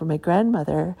 And for my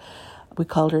grandmother, we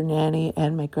called her Nanny,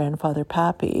 and my grandfather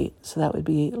Pappy. So that would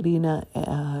be Lena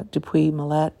Dupuis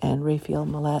Millette and Raphael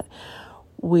Millette.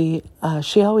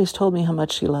 She always told me how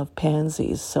much she loved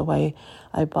pansies. So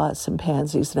I bought some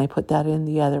pansies and I put that in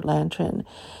the other lantern.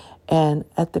 And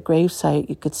at the gravesite,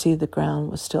 you could see the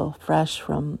ground was still fresh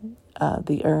from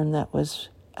the urn that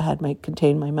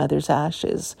contained my mother's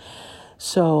ashes.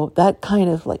 So that kind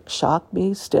of shocked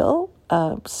me still,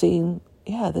 seeing,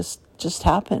 this just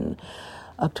happened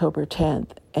October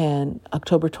 10th. And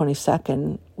October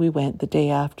 22nd, we went the day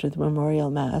after the memorial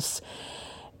mass.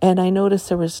 And I noticed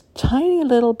there was tiny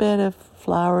little bit of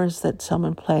flowers that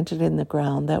someone planted in the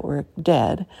ground that were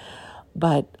dead,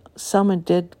 but someone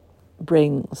did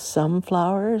bring some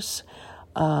flowers,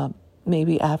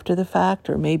 maybe after the fact,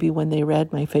 or maybe when they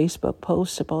read my Facebook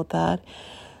post about that.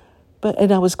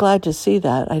 And I was glad to see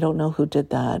that. I don't know who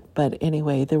did that, but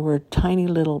anyway, there were tiny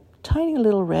little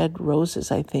red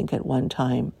roses, I think, at one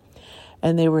time,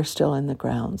 and they were still in the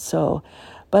ground. So,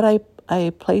 but I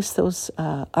placed those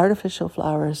artificial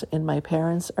flowers in my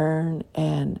parents' urn,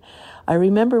 and I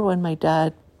remember when my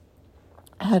dad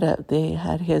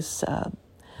had his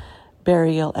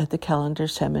burial at the Callender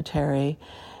Cemetery,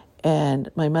 and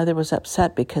my mother was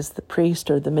upset because the priest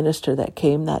or the minister that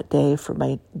came that day for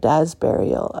my dad's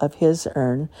burial of his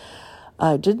urn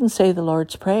didn't say the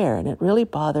Lord's Prayer, and it really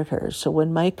bothered her. So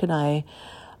when Mike and I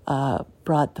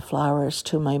brought the flowers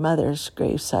to my mother's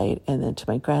gravesite and then to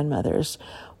my grandmother's,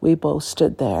 we both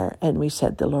stood there and we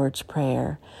said the Lord's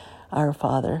Prayer. Our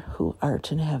Father, who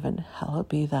art in heaven, hallowed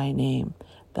be thy name.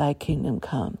 Thy kingdom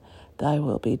come, thy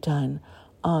will be done,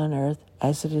 on earth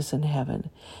as it is in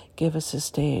heaven. Give us this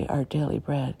day our daily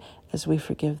bread, as we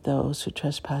forgive those who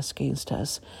trespass against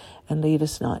us. And lead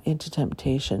us not into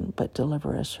temptation, but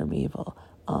deliver us from evil.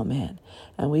 Amen.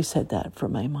 And we said that for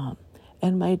my mom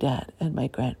and my dad and my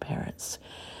grandparents.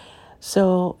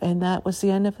 So, and that was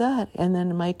the end of that. And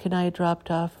then Mike and I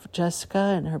dropped off Jessica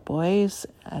and her boys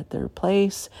at their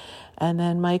place. And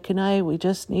then Mike and I, we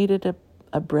just needed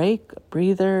a break, a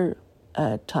breather,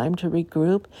 time to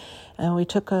regroup, and we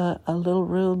took a little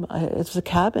room. It was a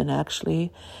cabin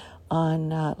actually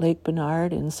on Lake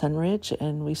Bernard in Sunridge,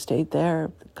 and we stayed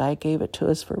there. The guy gave it to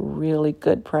us for a really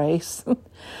good price,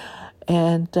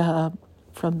 and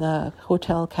from the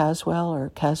Hotel Caswell or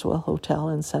Caswell Hotel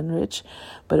in Sunridge,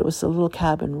 but it was a little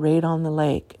cabin right on the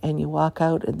lake, and you walk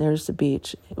out and there's the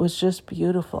beach. It was just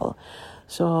beautiful.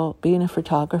 So being a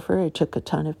photographer, I took a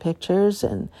ton of pictures,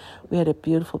 and we had a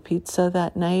beautiful pizza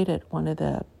that night at one of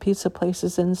the pizza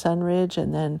places in Sunridge.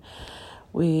 And then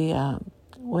we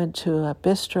went to a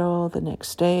bistro the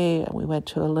next day, and we went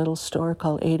to a little store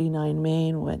called 89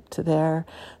 Main, went to there.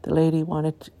 The lady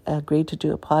agreed to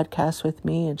do a podcast with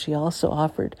me, and she also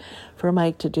offered for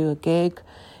Mike to do a gig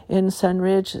in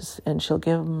Sunridge, and she'll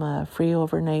give him a free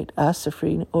overnight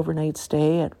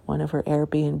stay at one of her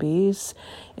Airbnbs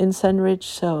in Sunridge.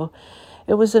 So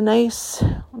it was a nice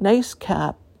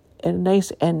cap and a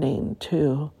nice ending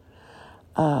to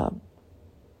a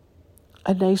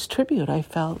nice tribute. I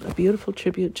felt a beautiful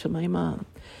tribute to my mom.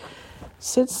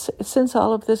 Since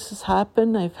all of this has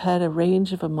happened, I've had a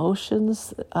range of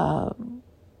emotions.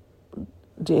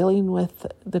 dealing with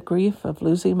the grief of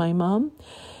losing my mom.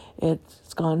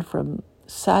 It's gone from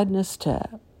sadness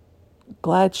to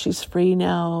glad she's free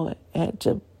now, and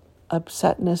to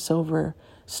upsetness over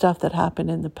stuff that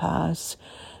happened in the past,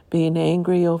 being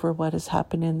angry over what has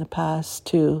happened in the past,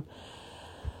 to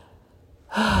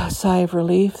a sigh of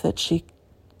relief that she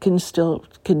can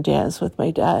dance with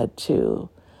my dad, to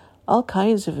all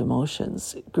kinds of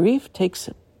emotions. Grief takes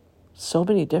so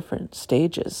many different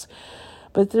stages.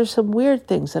 But there's some weird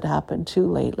things that happened too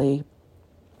lately.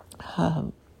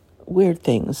 Weird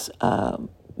things.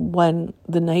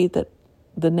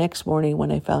 The next morning when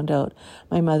I found out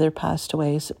my mother passed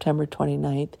away, September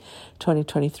 29th,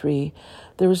 2023,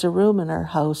 there was a room in our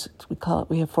house.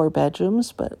 We have 4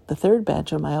 bedrooms, but the 3rd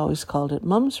bedroom, I always called it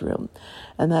Mom's room.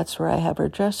 And that's where I have her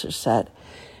dresser set.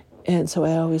 And so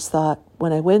I always thought,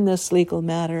 when I win this legal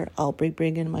matter, I'll be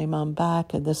bringing my mom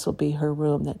back, and this will be her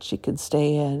room that she can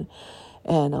stay in,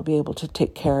 and I'll be able to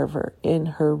take care of her in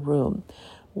her room,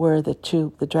 where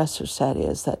the dresser set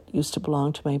is that used to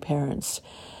belong to my parents.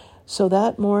 So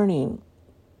that morning,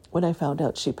 when I found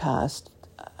out she passed,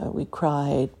 we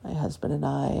cried, my husband and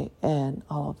I, and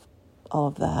all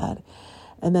of that.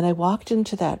 And then I walked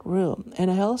into that room,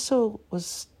 and I also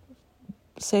was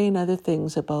saying other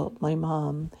things about my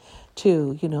mom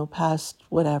too, past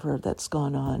whatever that's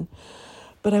gone on.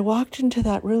 But I walked into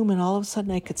that room, and all of a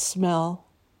sudden I could smell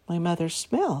my mother's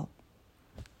smell.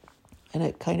 And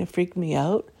it kind of freaked me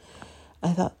out. I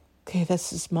thought, okay,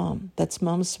 this is Mom. That's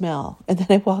Mom's smell. And then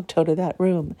I walked out of that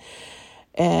room.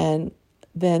 And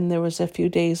then there was a few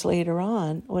days later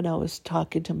on when I was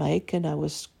talking to Mike, and I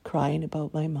was crying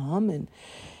about my mom, and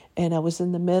I was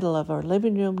in the middle of our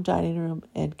living room, dining room,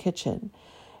 and kitchen.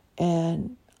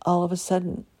 And all of a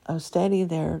sudden, I was standing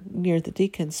there near the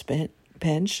deacon's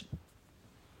bench,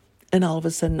 and all of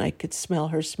a sudden I could smell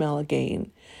her smell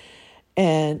again.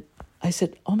 And I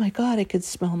said, oh my God, I could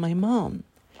smell my mom.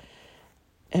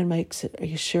 And Mike said, are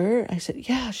you sure? I said,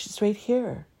 yeah, she's right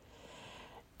here.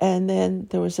 And then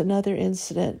there was another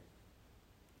incident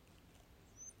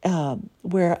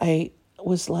where I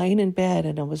was lying in bed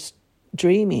and I was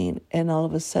dreaming, and all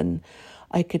of a sudden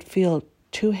I could feel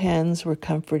 2 hands were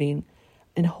comforting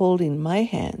and holding my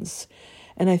hands.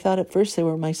 And I thought at first they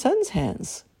were my son's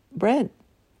hands, Brent.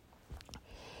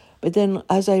 But then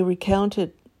as I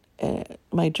recanted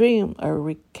my dream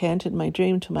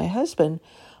to my husband,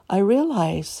 I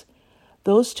realized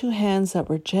those 2 hands that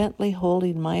were gently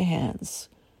holding my hands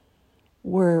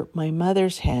were my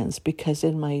mother's hands, because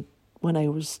when I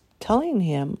was telling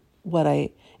him what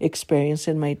I experienced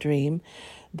in my dream,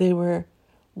 they were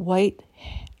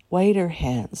whiter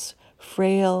hands,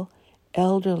 frail,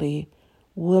 elderly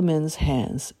woman's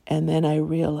hands. And then I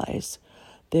realized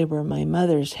they were my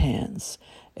mother's hands.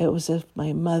 It was as if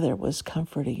my mother was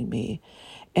comforting me.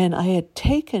 And I had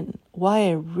taken why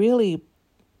I really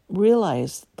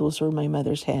realized those were my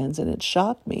mother's hands, and it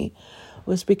shocked me,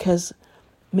 was because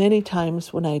many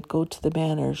times when I'd go to the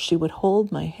manor, she would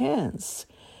hold my hands.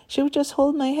 She would just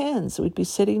hold my hands. We'd be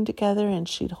sitting together and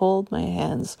she'd hold my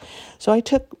hands. So I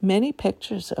took many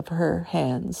pictures of her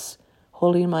hands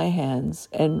holding my hands,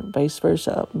 and vice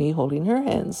versa, me holding her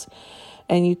hands.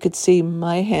 And you could see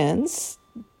my hands.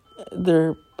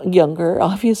 They're younger,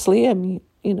 obviously. I'm,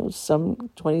 some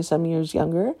 20-some years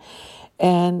younger.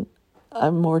 And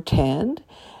I'm more tanned.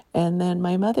 And then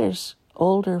my mother's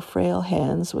older, frail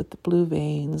hands with the blue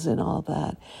veins and all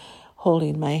that,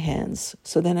 holding my hands.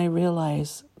 So then I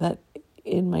realized that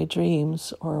in my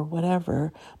dreams or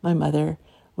whatever, my mother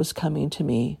was coming to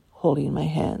me, holding my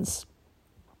hands.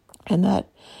 And that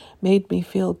made me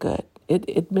feel good.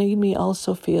 It made me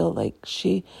also feel like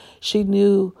she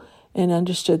knew and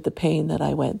understood the pain that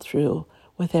I went through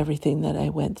with everything that I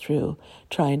went through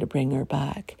trying to bring her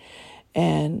back.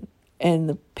 And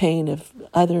the pain of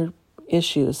other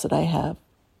issues that I have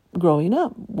growing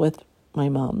up with my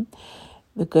mom,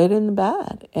 the good and the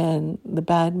bad. And the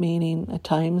bad meaning at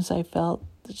times I felt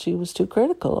that she was too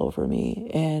critical over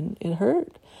me, and it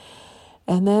hurt.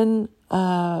 And then,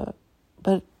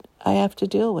 but I have to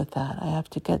deal with that. I have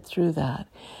to get through that.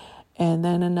 And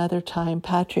then another time,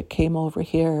 Patrick came over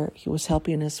here. He was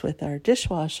helping us with our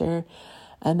dishwasher.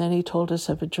 And then he told us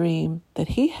of a dream that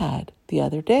he had the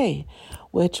other day,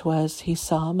 which was he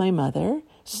saw my mother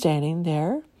standing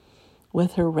there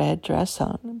with her red dress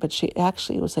on. But she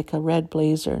actually, it was like a red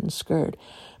blazer and skirt.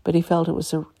 But he felt it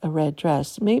was a red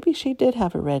dress. Maybe she did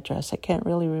have a red dress. I can't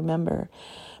really remember.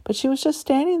 But she was just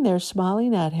standing there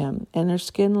smiling at him, and her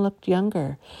skin looked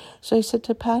younger. So I said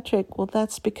to Patrick, well,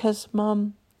 that's because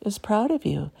Mom is proud of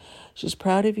you. She's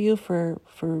proud of you for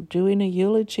doing a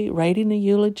eulogy, writing a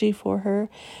eulogy for her,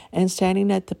 and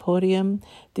standing at the podium,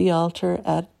 the altar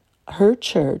at her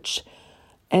church,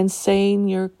 and saying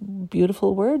your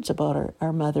beautiful words about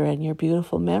our mother and your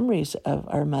beautiful memories of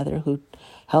our mother, who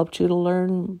helped you to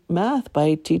learn math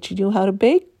by teaching you how to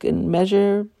bake and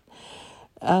measure,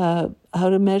 how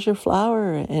to measure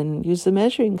flour and use the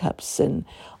measuring cups and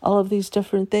all of these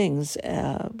different things.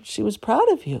 She was proud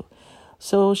of you.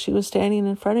 So she was standing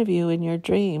in front of you in your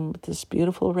dream with this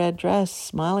beautiful red dress,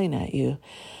 smiling at you.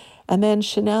 And then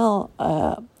Chanelle,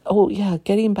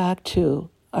 getting back to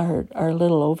our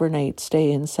little overnight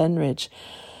stay in Sunridge,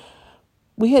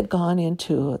 we had gone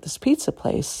into this pizza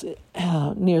place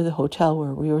near the hotel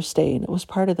where we were staying. It was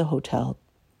part of the hotel.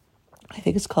 I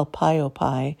think it's called Pie O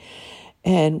Pie.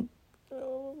 And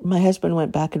my husband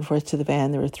went back and forth to the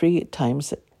van. There were 3 times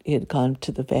that he had gone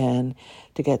to the van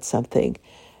to get something.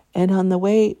 And on the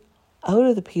way out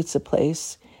of the pizza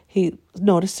place, he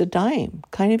noticed a dime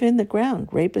kind of in the ground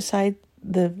right beside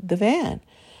the van.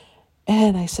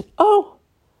 And I said, oh,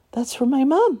 that's for my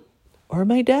mom or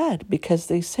my dad, because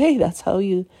they say that's how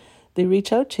they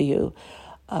reach out to you.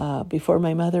 Before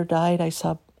my mother died, I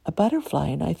saw a butterfly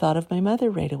and I thought of my mother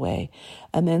right away.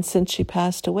 And then since she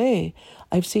passed away,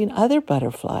 I've seen other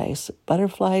butterflies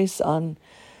on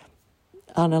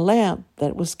a lamp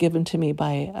that was given to me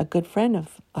by a good friend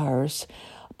of ours,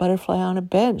 a butterfly on a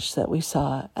bench that we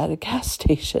saw at a gas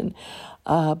station,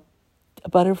 a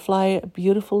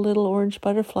beautiful little orange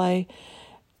butterfly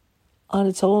on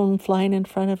its own flying in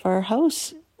front of our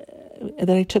house that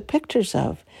I took pictures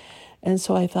of. And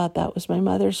so I thought that was my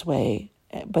mother's way.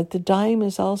 But the dime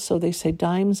is also, they say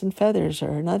dimes and feathers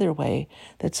are another way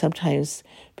that sometimes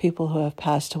people who have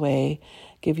passed away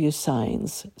give you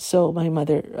signs. So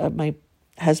my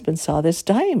husband saw this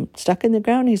dime stuck in the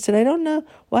ground. He said, I don't know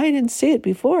why I didn't see it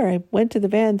before. I went to the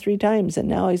van 3 times and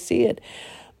now I see it.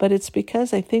 But it's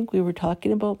because I think we were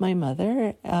talking about my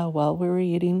mother while we were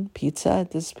eating pizza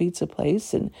at this pizza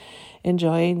place and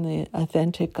enjoying the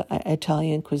authentic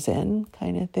Italian cuisine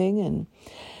kind of thing. And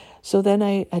so then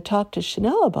I talked to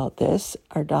Chanelle about this,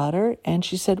 our daughter, and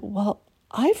she said, well,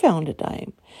 I found a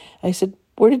dime. I said,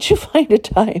 where did you find a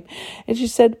dime? And she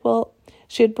said, well,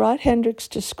 she had brought Hendrix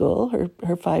to school, her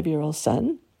 5-year-old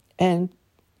son, and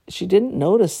she didn't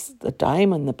notice the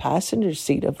dime on the passenger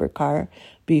seat of her car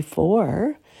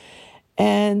before.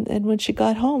 And when she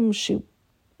got home, she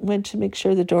went to make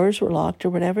sure the doors were locked or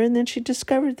whatever, and then she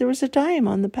discovered there was a dime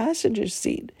on the passenger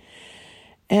seat.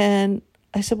 And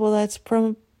I said, well, that's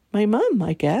from my mom,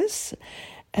 I guess.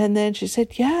 And then she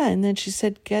said, yeah. And then she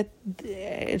said,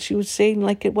 she was saying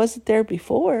like it wasn't there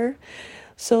before.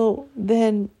 So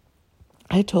then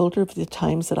I told her of the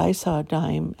times that I saw a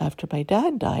dime after my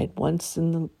dad died. Once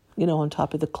in the, on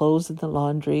top of the clothes in the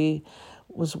laundry.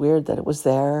 It was weird that it was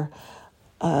there.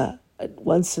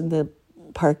 Once in the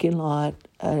parking lot,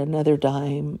 another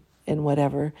dime and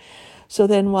whatever. So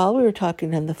then while we were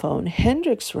talking on the phone,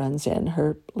 Hendrix runs in,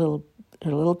 her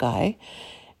little guy,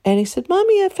 and he said,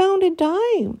 Mommy, I found a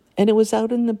dime. And it was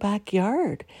out in the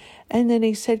backyard. And then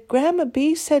he said, Grandma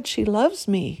B said she loves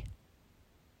me.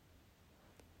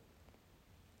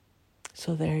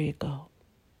 So there you go.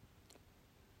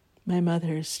 My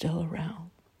mother is still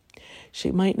around.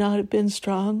 She might not have been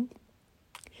strong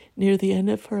near the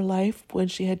end of her life when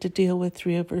she had to deal with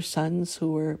 3 of her sons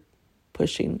who were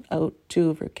pushing out 2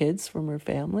 of her kids from her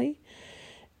family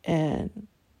and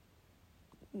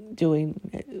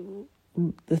doing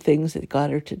the things that got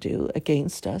her to do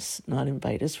against us, not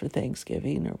invite us for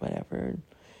Thanksgiving or whatever,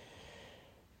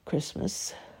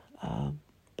 Christmas.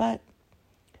 But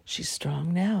she's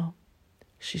strong now.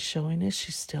 She's showing us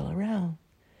she's still around.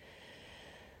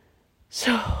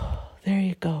 So there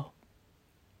you go.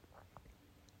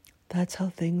 That's how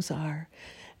things are.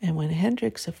 And when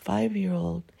Hendrix, a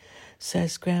 5-year-old,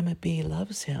 says Grandma B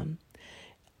loves him,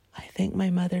 I think my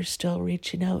mother's still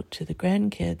reaching out to the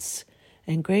grandkids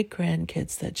and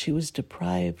great-grandkids that she was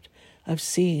deprived of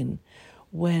seeing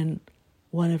when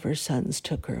one of her sons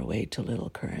took her away to Little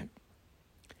Current.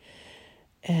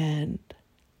 And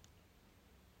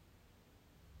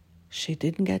she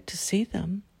didn't get to see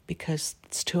them because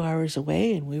it's 2 hours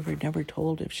away and we were never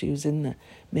told if she was in the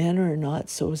manor or not.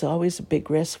 So it was always a big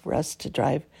risk for us to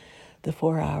drive the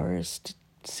 4 hours to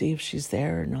see if she's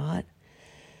there or not.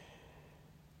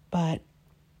 But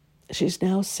she's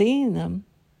now seeing them.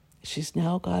 She's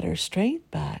now got her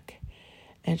strength back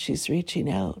and she's reaching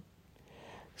out.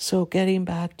 So getting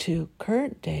back to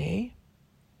current day,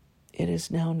 it is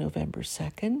now November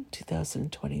 2nd,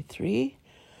 2023.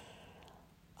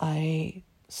 I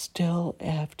still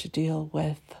have to deal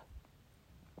with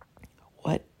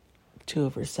what two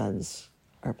of her sons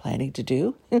are planning to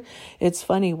do. It's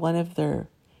funny, one of their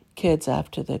kids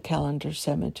after the calendar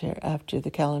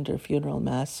funeral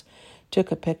mass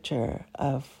took a picture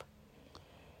of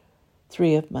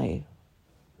three of my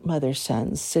mother's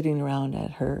sons sitting around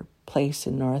at her place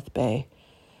in North Bay,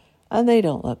 and they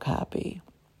don't look happy.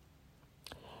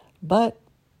 But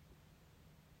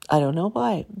I don't know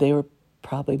why. They were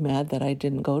probably mad that I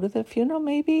didn't go to the funeral,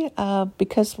 maybe,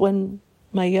 because when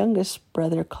my youngest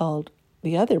brother called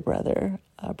the other brother,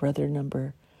 brother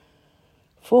number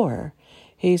 4,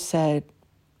 he said,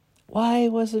 "Why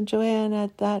wasn't Joanne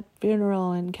at that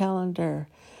funeral in Calendar?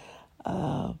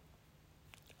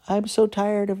 I'm so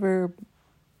tired of her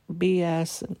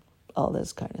BS," and all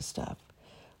this kind of stuff.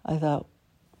 I thought,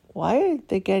 why are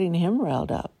they getting him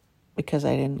riled up? Because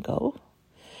I didn't go?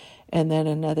 And then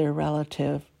another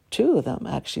relative, 2 of them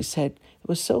actually said, "It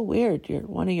was so weird.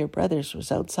 One of your brothers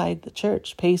was outside the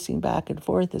church pacing back and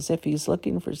forth as if he's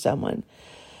looking for someone.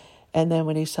 And then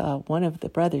when he saw one of the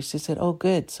brothers, he said, 'Oh,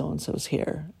 good, so-and-so's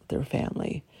here,' their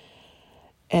family.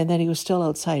 And then he was still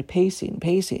outside pacing.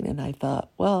 And I thought,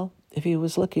 well, if he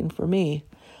was looking for me,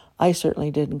 I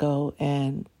certainly didn't go,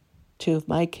 and 2 of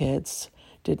my kids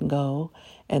didn't go,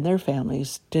 and their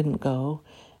families didn't go,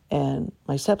 and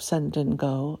my stepson didn't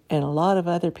go, and a lot of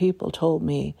other people told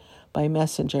me by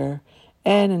messenger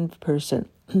and in person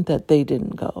that they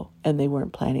didn't go, and they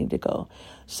weren't planning to go.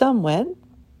 Some went,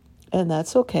 and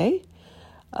that's okay.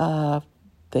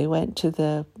 They went to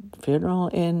the funeral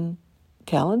in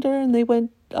Calendar, and they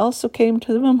also came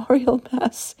to the memorial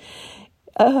mass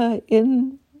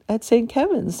at St.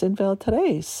 Kevin's in Val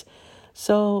Therese.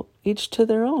 So each to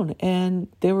their own, and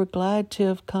they were glad to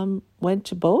have went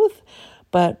to both,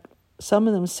 but some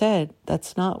of them said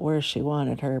that's not where she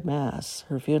wanted her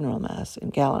funeral mass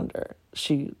in Calendar.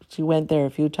 She went there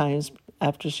a few times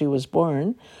after she was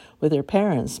born with her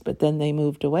parents, but then they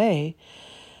moved away.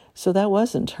 So that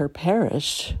wasn't her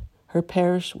parish. Her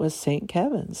parish was St.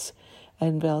 Kevin's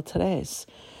and Val Therese.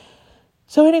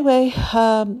 So anyway,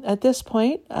 at this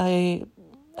point, I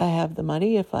have the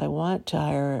money if I want to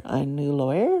hire a new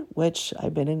lawyer, which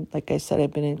I've been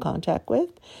in contact with.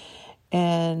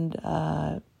 And,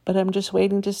 but I'm just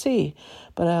waiting to see.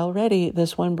 But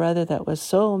this one brother that was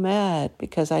so mad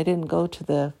because I didn't go to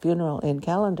the funeral in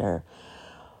Calendar,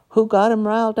 who got him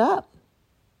riled up?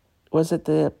 Was it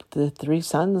the 3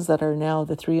 sons that are now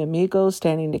the 3 amigos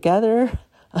standing together?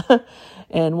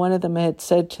 And one of them had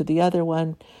said to the other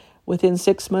one, within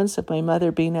 6 months of my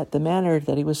mother being at the manor,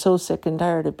 that he was so sick and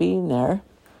tired of being there,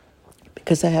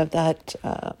 because I have that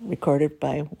recorded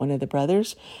by one of the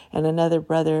brothers. And another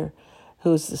brother,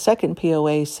 who's the second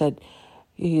POA, said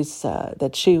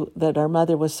that our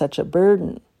mother was such a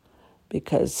burden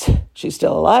because she's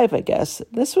still alive, I guess.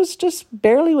 This was just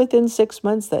barely within 6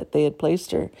 months that they had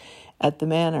placed her at the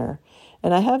manor.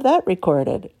 And I have that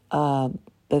recorded,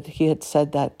 that he had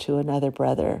said that to another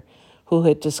brother who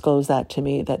had disclosed that to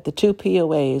me, that the 2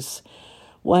 POAs,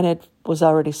 one was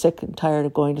already sick and tired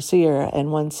of going to see her,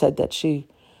 and one said that she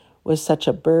was such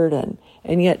a burden.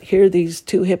 And yet here these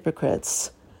 2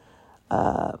 hypocrites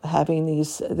having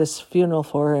this funeral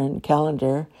for her in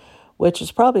Calendar, which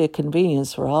is probably a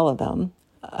convenience for all of them.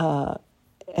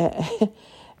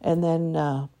 And then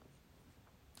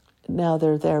now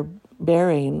they're there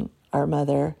burying our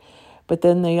mother. But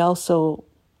then they also,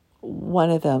 one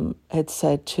of them had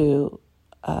said to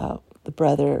the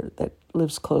brother that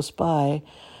lives close by,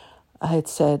 I had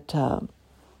said,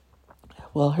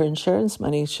 well, her insurance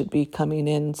money should be coming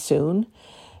in soon.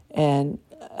 And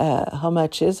how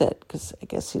much is it? Because I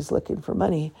guess he's looking for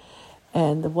money.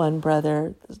 And the one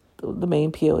brother, the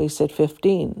main POA, said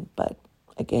 15. But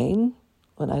again,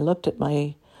 when I looked at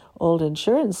my old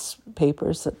insurance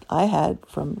papers that I had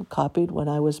copied when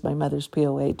I was my mother's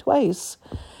POA twice,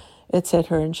 it said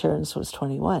her insurance was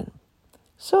 21.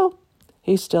 So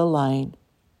he's still lying.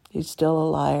 He's still a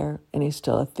liar, and he's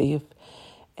still a thief.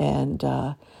 And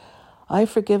I've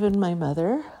forgiven my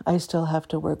mother. I still have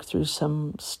to work through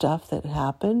some stuff that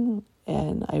happened,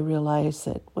 and I realize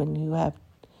that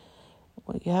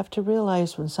you have to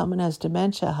realize when someone has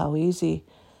dementia how easy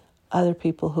other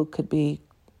people who could be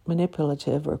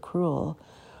manipulative or cruel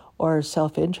or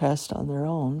self-interest on their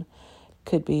own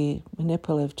could be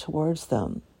manipulative towards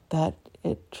them, that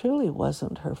it truly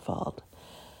wasn't her fault.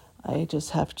 I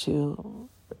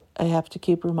have to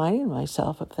keep reminding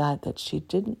myself of that she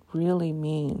didn't really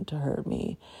mean to hurt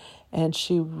me. And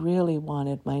she really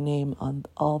wanted my name on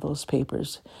all those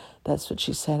papers. That's what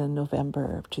she said in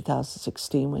November of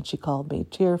 2016 when she called me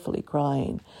tearfully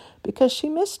crying because she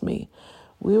missed me.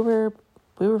 We were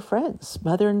friends,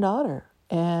 mother and daughter.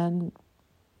 And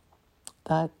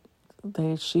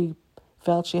she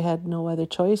felt she had no other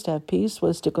choice to have peace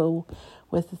was to go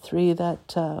with the three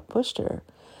that pushed her.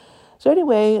 So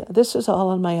anyway, this is all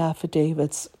on my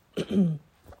affidavits.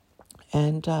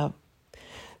 And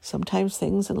sometimes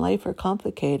things in life are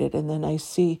complicated. And then I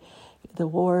see the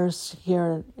wars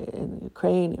here in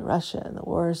Ukraine, Russia, and the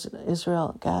wars in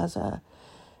Israel, Gaza.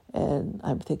 And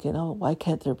I'm thinking, oh, why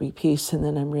can't there be peace? And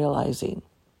then I'm realizing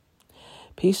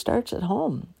peace starts at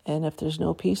home. And if there's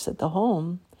no peace at the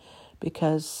home,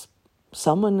 because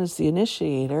someone is the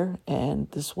initiator, and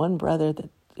this one brother that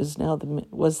is now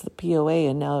was the POA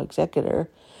and now executor,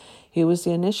 he was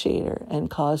the initiator and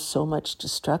caused so much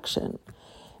destruction.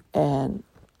 And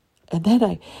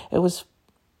then it was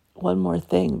one more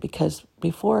thing, because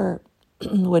before,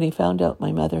 when he found out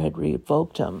my mother had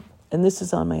revoked him, and this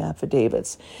is on my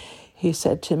affidavits, he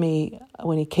said to me,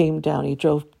 when he came down, he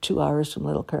drove 2 hours from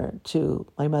Little Current to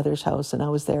my mother's house, and I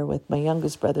was there with my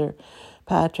youngest brother,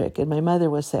 Patrick, and my mother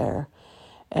was there.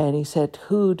 And he said,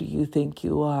 "Who do you think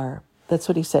you are?" That's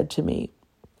what he said to me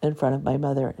in front of my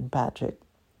mother and Patrick,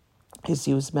 because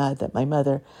he was mad that my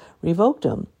mother revoked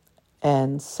him.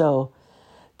 And so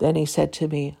then he said to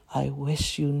me, "I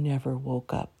wish you never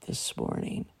woke up this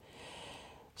morning."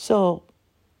 So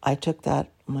I took that,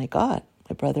 oh my God,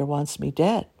 my brother wants me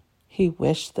dead. He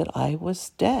wished that I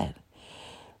was dead.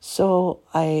 So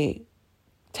I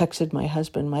texted my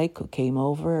husband, Mike, who came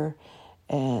over,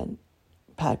 and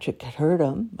Patrick had heard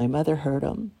him. My mother heard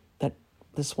him, that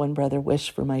this one brother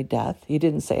wished for my death. He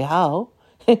didn't say how.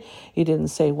 He didn't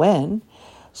say when.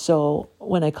 So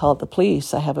when I called the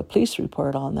police, I have a police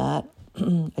report on that.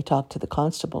 I talked to the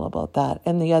constable about that.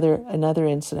 And another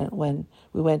incident when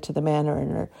we went to the manor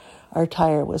and our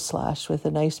tire was slashed with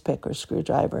a nice pick or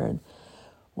screwdriver. And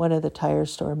one of the tire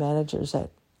store managers at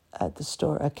the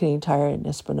store, a Canadian Tire in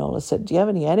Espanola, said, "Do you have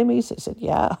any enemies?" I said,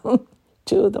 "Yeah,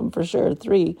 2 of them for sure,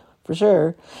 3 for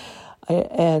sure."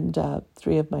 And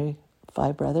 3 of my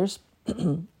 5 brothers.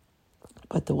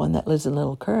 But the one that lives in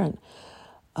Little Current,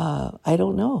 I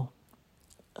don't know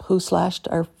who slashed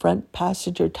our front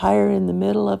passenger tire in the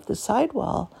middle of the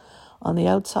sidewall, on the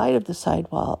outside of the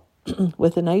sidewall,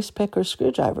 with a nice pick or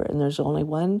screwdriver. And there's only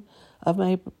one of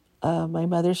my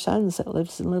mother's sons that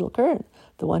lives in Little Current,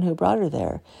 the one who brought her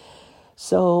there.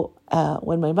 So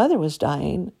when my mother was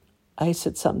dying, I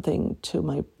said something to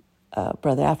my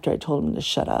brother after I told him to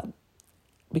shut up,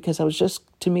 because I was just,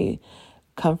 to me,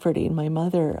 comforting my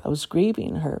mother. I was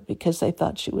grieving her because I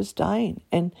thought she was dying.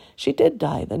 And she did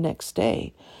die the next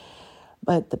day.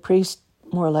 But the priest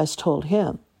more or less told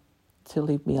him to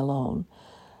leave me alone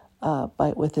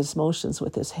with his motions,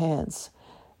 with his hands.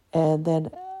 And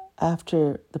then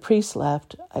after the priest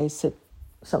left, I said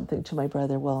something to my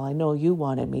brother, "Well, I know you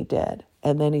wanted me dead."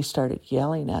 And then he started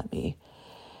yelling at me.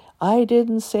 "I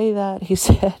didn't say that," he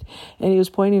said. And he was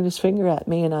pointing his finger at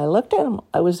me. And I looked at him.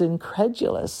 I was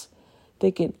incredulous,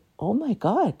 thinking, oh my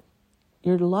God,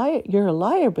 you're a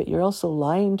liar, but you're also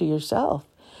lying to yourself.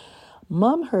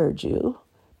 Mom heard you.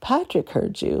 Patrick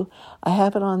heard you. I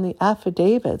have it on the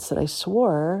affidavits that I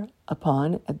swore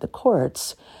upon at the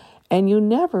courts, and you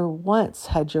never once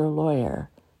had your lawyer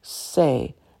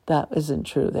say that isn't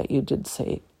true, that you did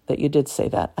say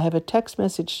that. I have a text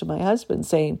message to my husband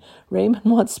saying, "Raymond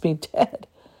wants me dead.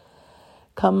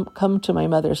 Come to my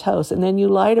mother's house." And then you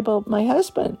lied about my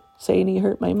husband, saying he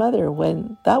hurt my mother,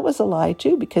 when that was a lie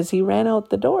too, because he ran out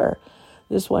the door.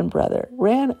 This one brother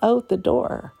ran out the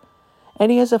door.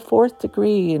 And he has a 4th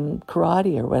degree in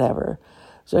karate or whatever.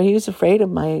 So he was afraid of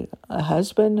my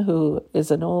husband, who is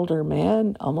an older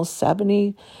man, almost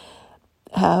 70,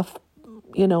 half,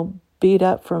 beat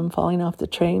up from falling off the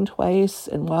train twice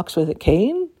and walks with a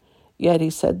cane. Yet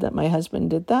he said that my husband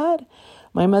did that.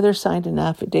 My mother signed an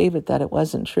affidavit that it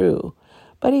wasn't true.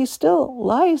 But he still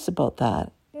lies about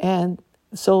that. And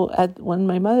so when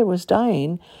my mother was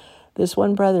dying, this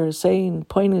one brother is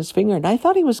pointing his finger, and I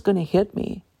thought he was going to hit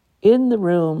me in the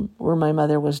room where my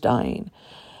mother was dying.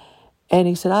 And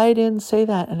he said, "I didn't say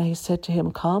that." And I said to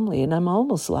him calmly, and I'm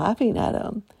almost laughing at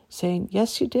him, saying,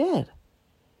 "Yes, you did.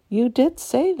 You did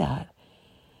say that."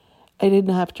 I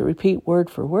didn't have to repeat word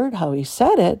for word how he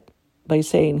said it by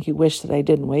saying he wished that I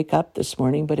didn't wake up this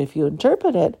morning. But if you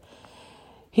interpret it,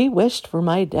 he wished for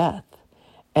my death.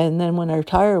 And then when our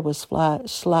tire was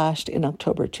slashed in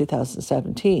October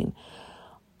 2017,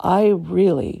 I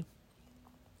really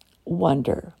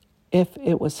wonder if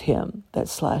it was him that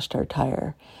slashed our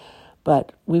tire.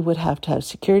 But we would have to have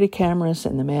security cameras,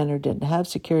 and the manor didn't have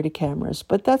security cameras.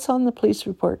 But that's on the police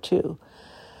report too,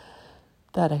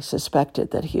 that I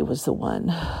suspected that he was the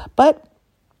one. But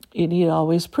you need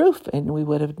always proof, and we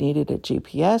would have needed a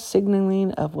GPS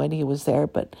signaling of when he was there.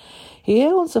 But he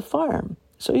owns a farm,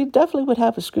 So he definitely would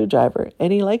have a screwdriver.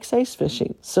 And he likes ice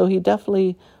fishing, so he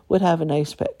definitely would have an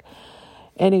ice pick.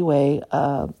 Anyway,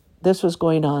 this was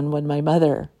going on when my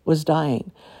mother was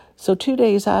dying. So 2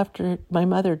 days after my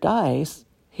mother dies,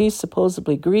 he's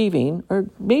supposedly grieving, or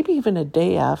maybe even a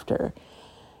day after,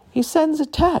 he sends a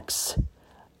text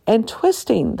and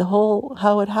twisting the whole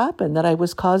how it happened, that I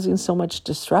was causing so much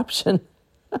disruption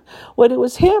when it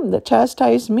was him that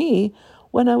chastised me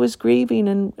when I was grieving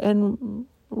and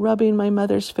rubbing my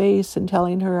mother's face and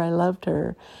telling her I loved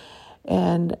her.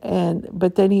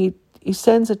 But then he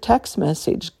sends a text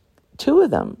message, 2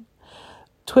 of them,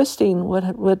 twisting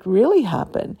what really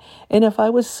happened. And if I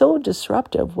was so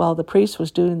disruptive while the priest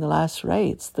was doing the last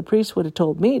rites, the priest would have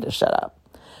told me to shut up.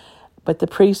 But the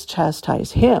priest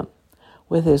chastised him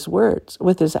with his words,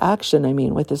 with his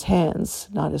action, with his hands,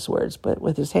 not his words, but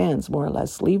with his hands, more or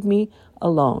less. Leave me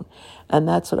alone. And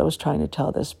that's what I was trying to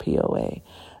tell this POA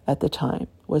at the time,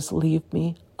 was leave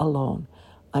me alone.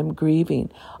 I'm grieving.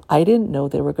 I didn't know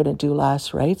they were going to do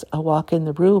last rites. I walk in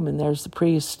the room and there's the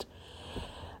priest.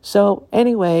 So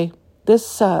anyway,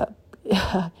 this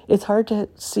it's hard to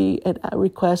see a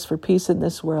request for peace in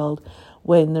this world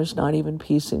when there's not even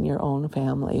peace in your own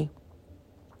family.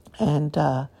 And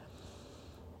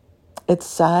it's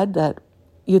sad that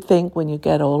you think when you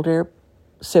get older,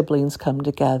 siblings come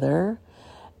together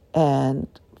and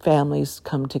families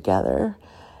come together.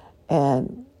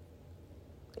 And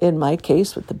in my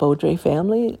case, with the Baudry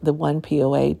family, the one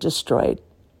POA destroyed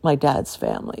my dad's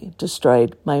family,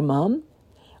 destroyed my mom,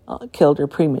 killed her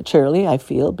prematurely, I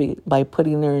feel, by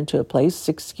putting her into a place,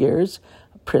 6 years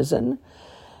prison,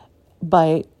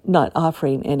 by not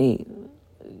offering any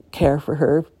care for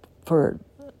her for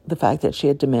the fact that she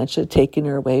had dementia, taking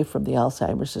her away from the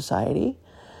Alzheimer's Society,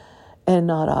 and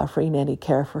not offering any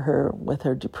care for her with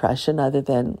her depression other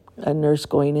than a nurse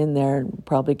going in there and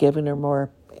probably giving her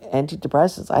more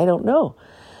antidepressants. I don't know.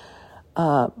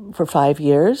 For 5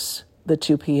 years, the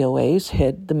 2 POAs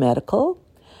hid the medical,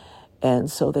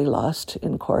 and so they lost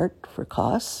in court for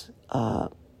costs.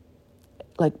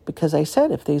 Because I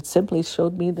said, if they'd simply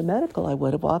showed me the medical, I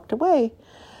would have walked away.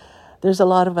 There's a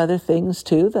lot of other things,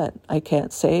 too, that I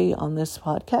can't say on this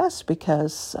podcast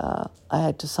because I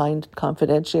had to sign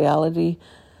confidentiality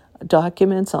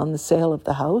documents on the sale of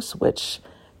the house, which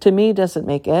to me doesn't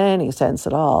make any sense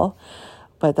at all.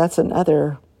 But that's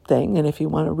another thing. And if you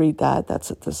want to read that,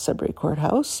 that's at the Sudbury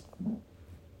Courthouse.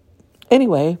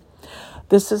 Anyway,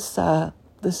 this is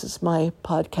my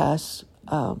podcast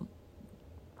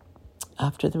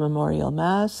after the Memorial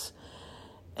Mass.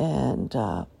 And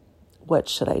what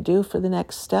should I do for the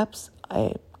next steps?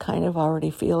 I kind of already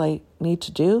feel I need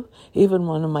to do. Even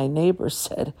one of my neighbors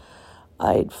said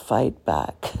I'd fight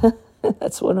back.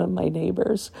 That's one of my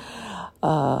neighbors.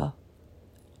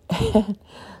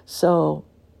 So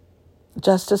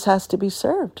justice has to be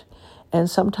served. And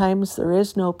sometimes there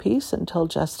is no peace until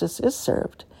justice is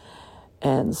served.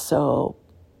 And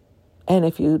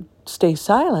if you stay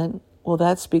silent, well,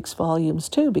 that speaks volumes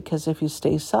too, because if you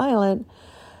stay silent,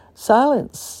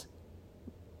 silence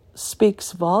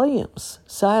speaks volumes.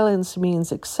 Silence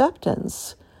means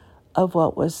acceptance of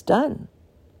what was done,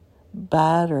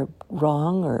 bad or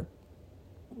wrong, or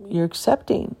you're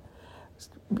accepting.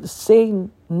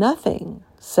 Saying nothing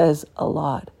says a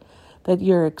lot, that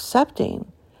you're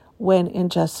accepting when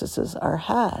injustices are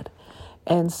had.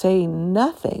 And saying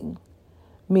nothing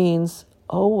means,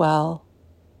 oh, well,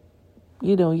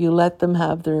 you let them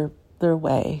have their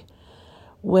way,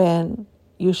 when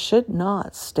you should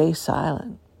not stay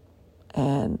silent.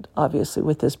 And obviously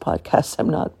with this podcast, I'm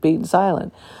not being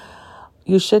silent.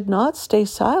 You should not stay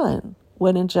silent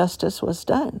when injustice was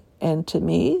done. And to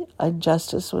me,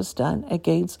 injustice was done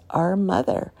against our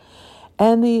mother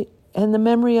and the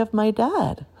memory of my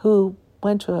dad, who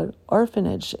went to an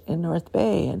orphanage in North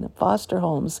Bay and foster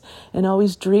homes and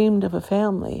always dreamed of a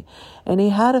family. And he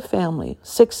had a family,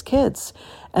 6 kids.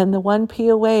 And the one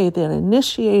POA that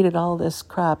initiated all this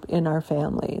crap in our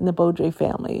family, in the Baudry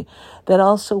family, that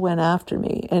also went after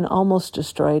me and almost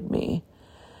destroyed me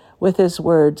with his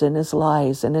words and his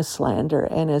lies and his slander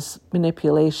and his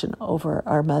manipulation over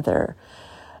our mother,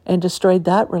 and destroyed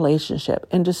that relationship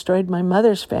and destroyed my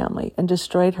mother's family and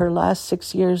destroyed her last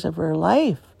 6 years of her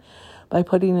life by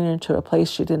putting her into a place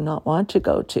she did not want to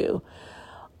go to.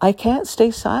 I can't stay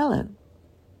silent.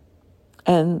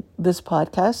 And this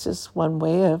podcast is one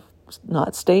way of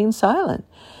not staying silent.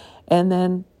 And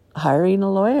then hiring a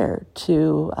lawyer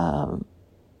to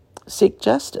seek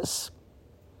justice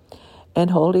and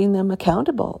holding them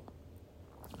accountable.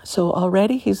 So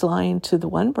already he's lying to the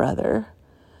one brother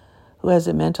who has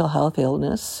a mental health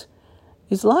illness.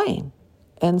 He's lying.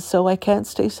 And so I can't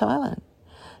stay silent.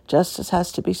 justice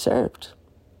has to be served.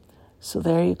 So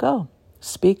there you go.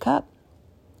 Speak up.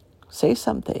 Say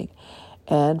something.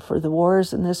 And for the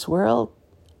wars in this world,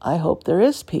 I hope there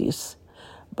is peace.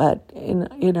 But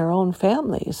in our own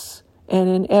families, and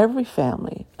in every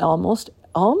family, almost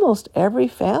every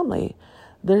family,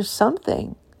 there's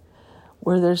something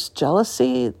where there's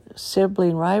jealousy,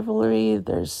 sibling rivalry,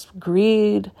 there's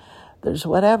greed, there's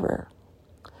whatever.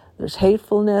 There's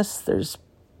hatefulness, there's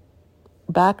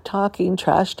back-talking,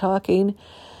 trash-talking.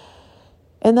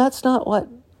 And that's not what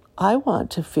I want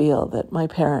to feel that my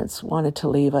parents wanted to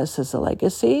leave us as a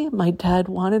legacy. My dad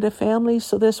wanted a family,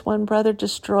 so this one brother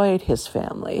destroyed his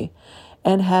family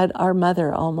and had our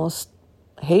mother almost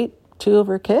hate two of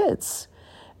her kids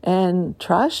and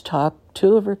trash talk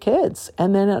two of her kids.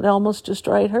 And then it almost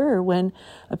destroyed her when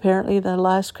apparently the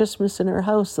last Christmas in her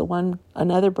house,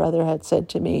 another brother had said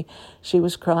to me, she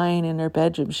was crying in her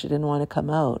bedroom. She didn't want to come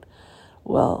out.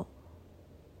 Well,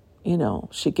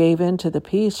 she gave in to the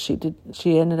peace.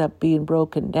 She ended up being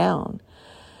broken down.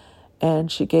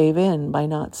 And she gave in by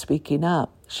not speaking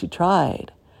up. She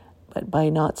tried, but by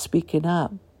not speaking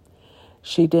up,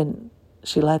 she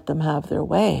let them have their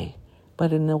way.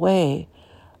 But in a way,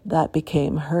 that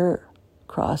became her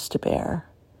cross to bear.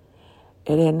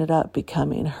 It ended up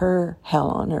becoming her hell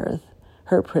on earth,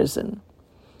 her prison.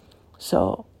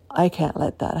 So I can't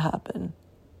let that happen.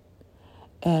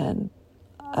 And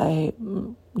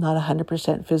I'm not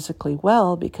 100% physically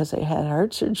well because I had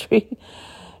heart surgery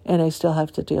and I still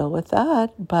have to deal with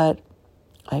that, but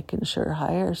I can sure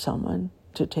hire someone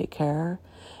to take care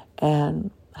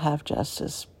and have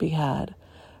justice be had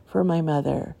for my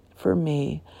mother, for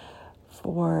me,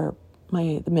 for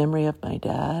the memory of my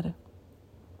dad,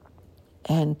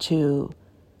 and to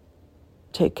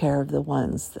take care of the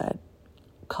ones that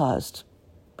caused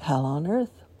hell on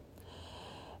earth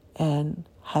and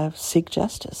seek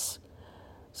justice.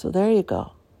 So there you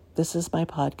go. This is my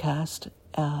podcast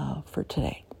for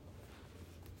today.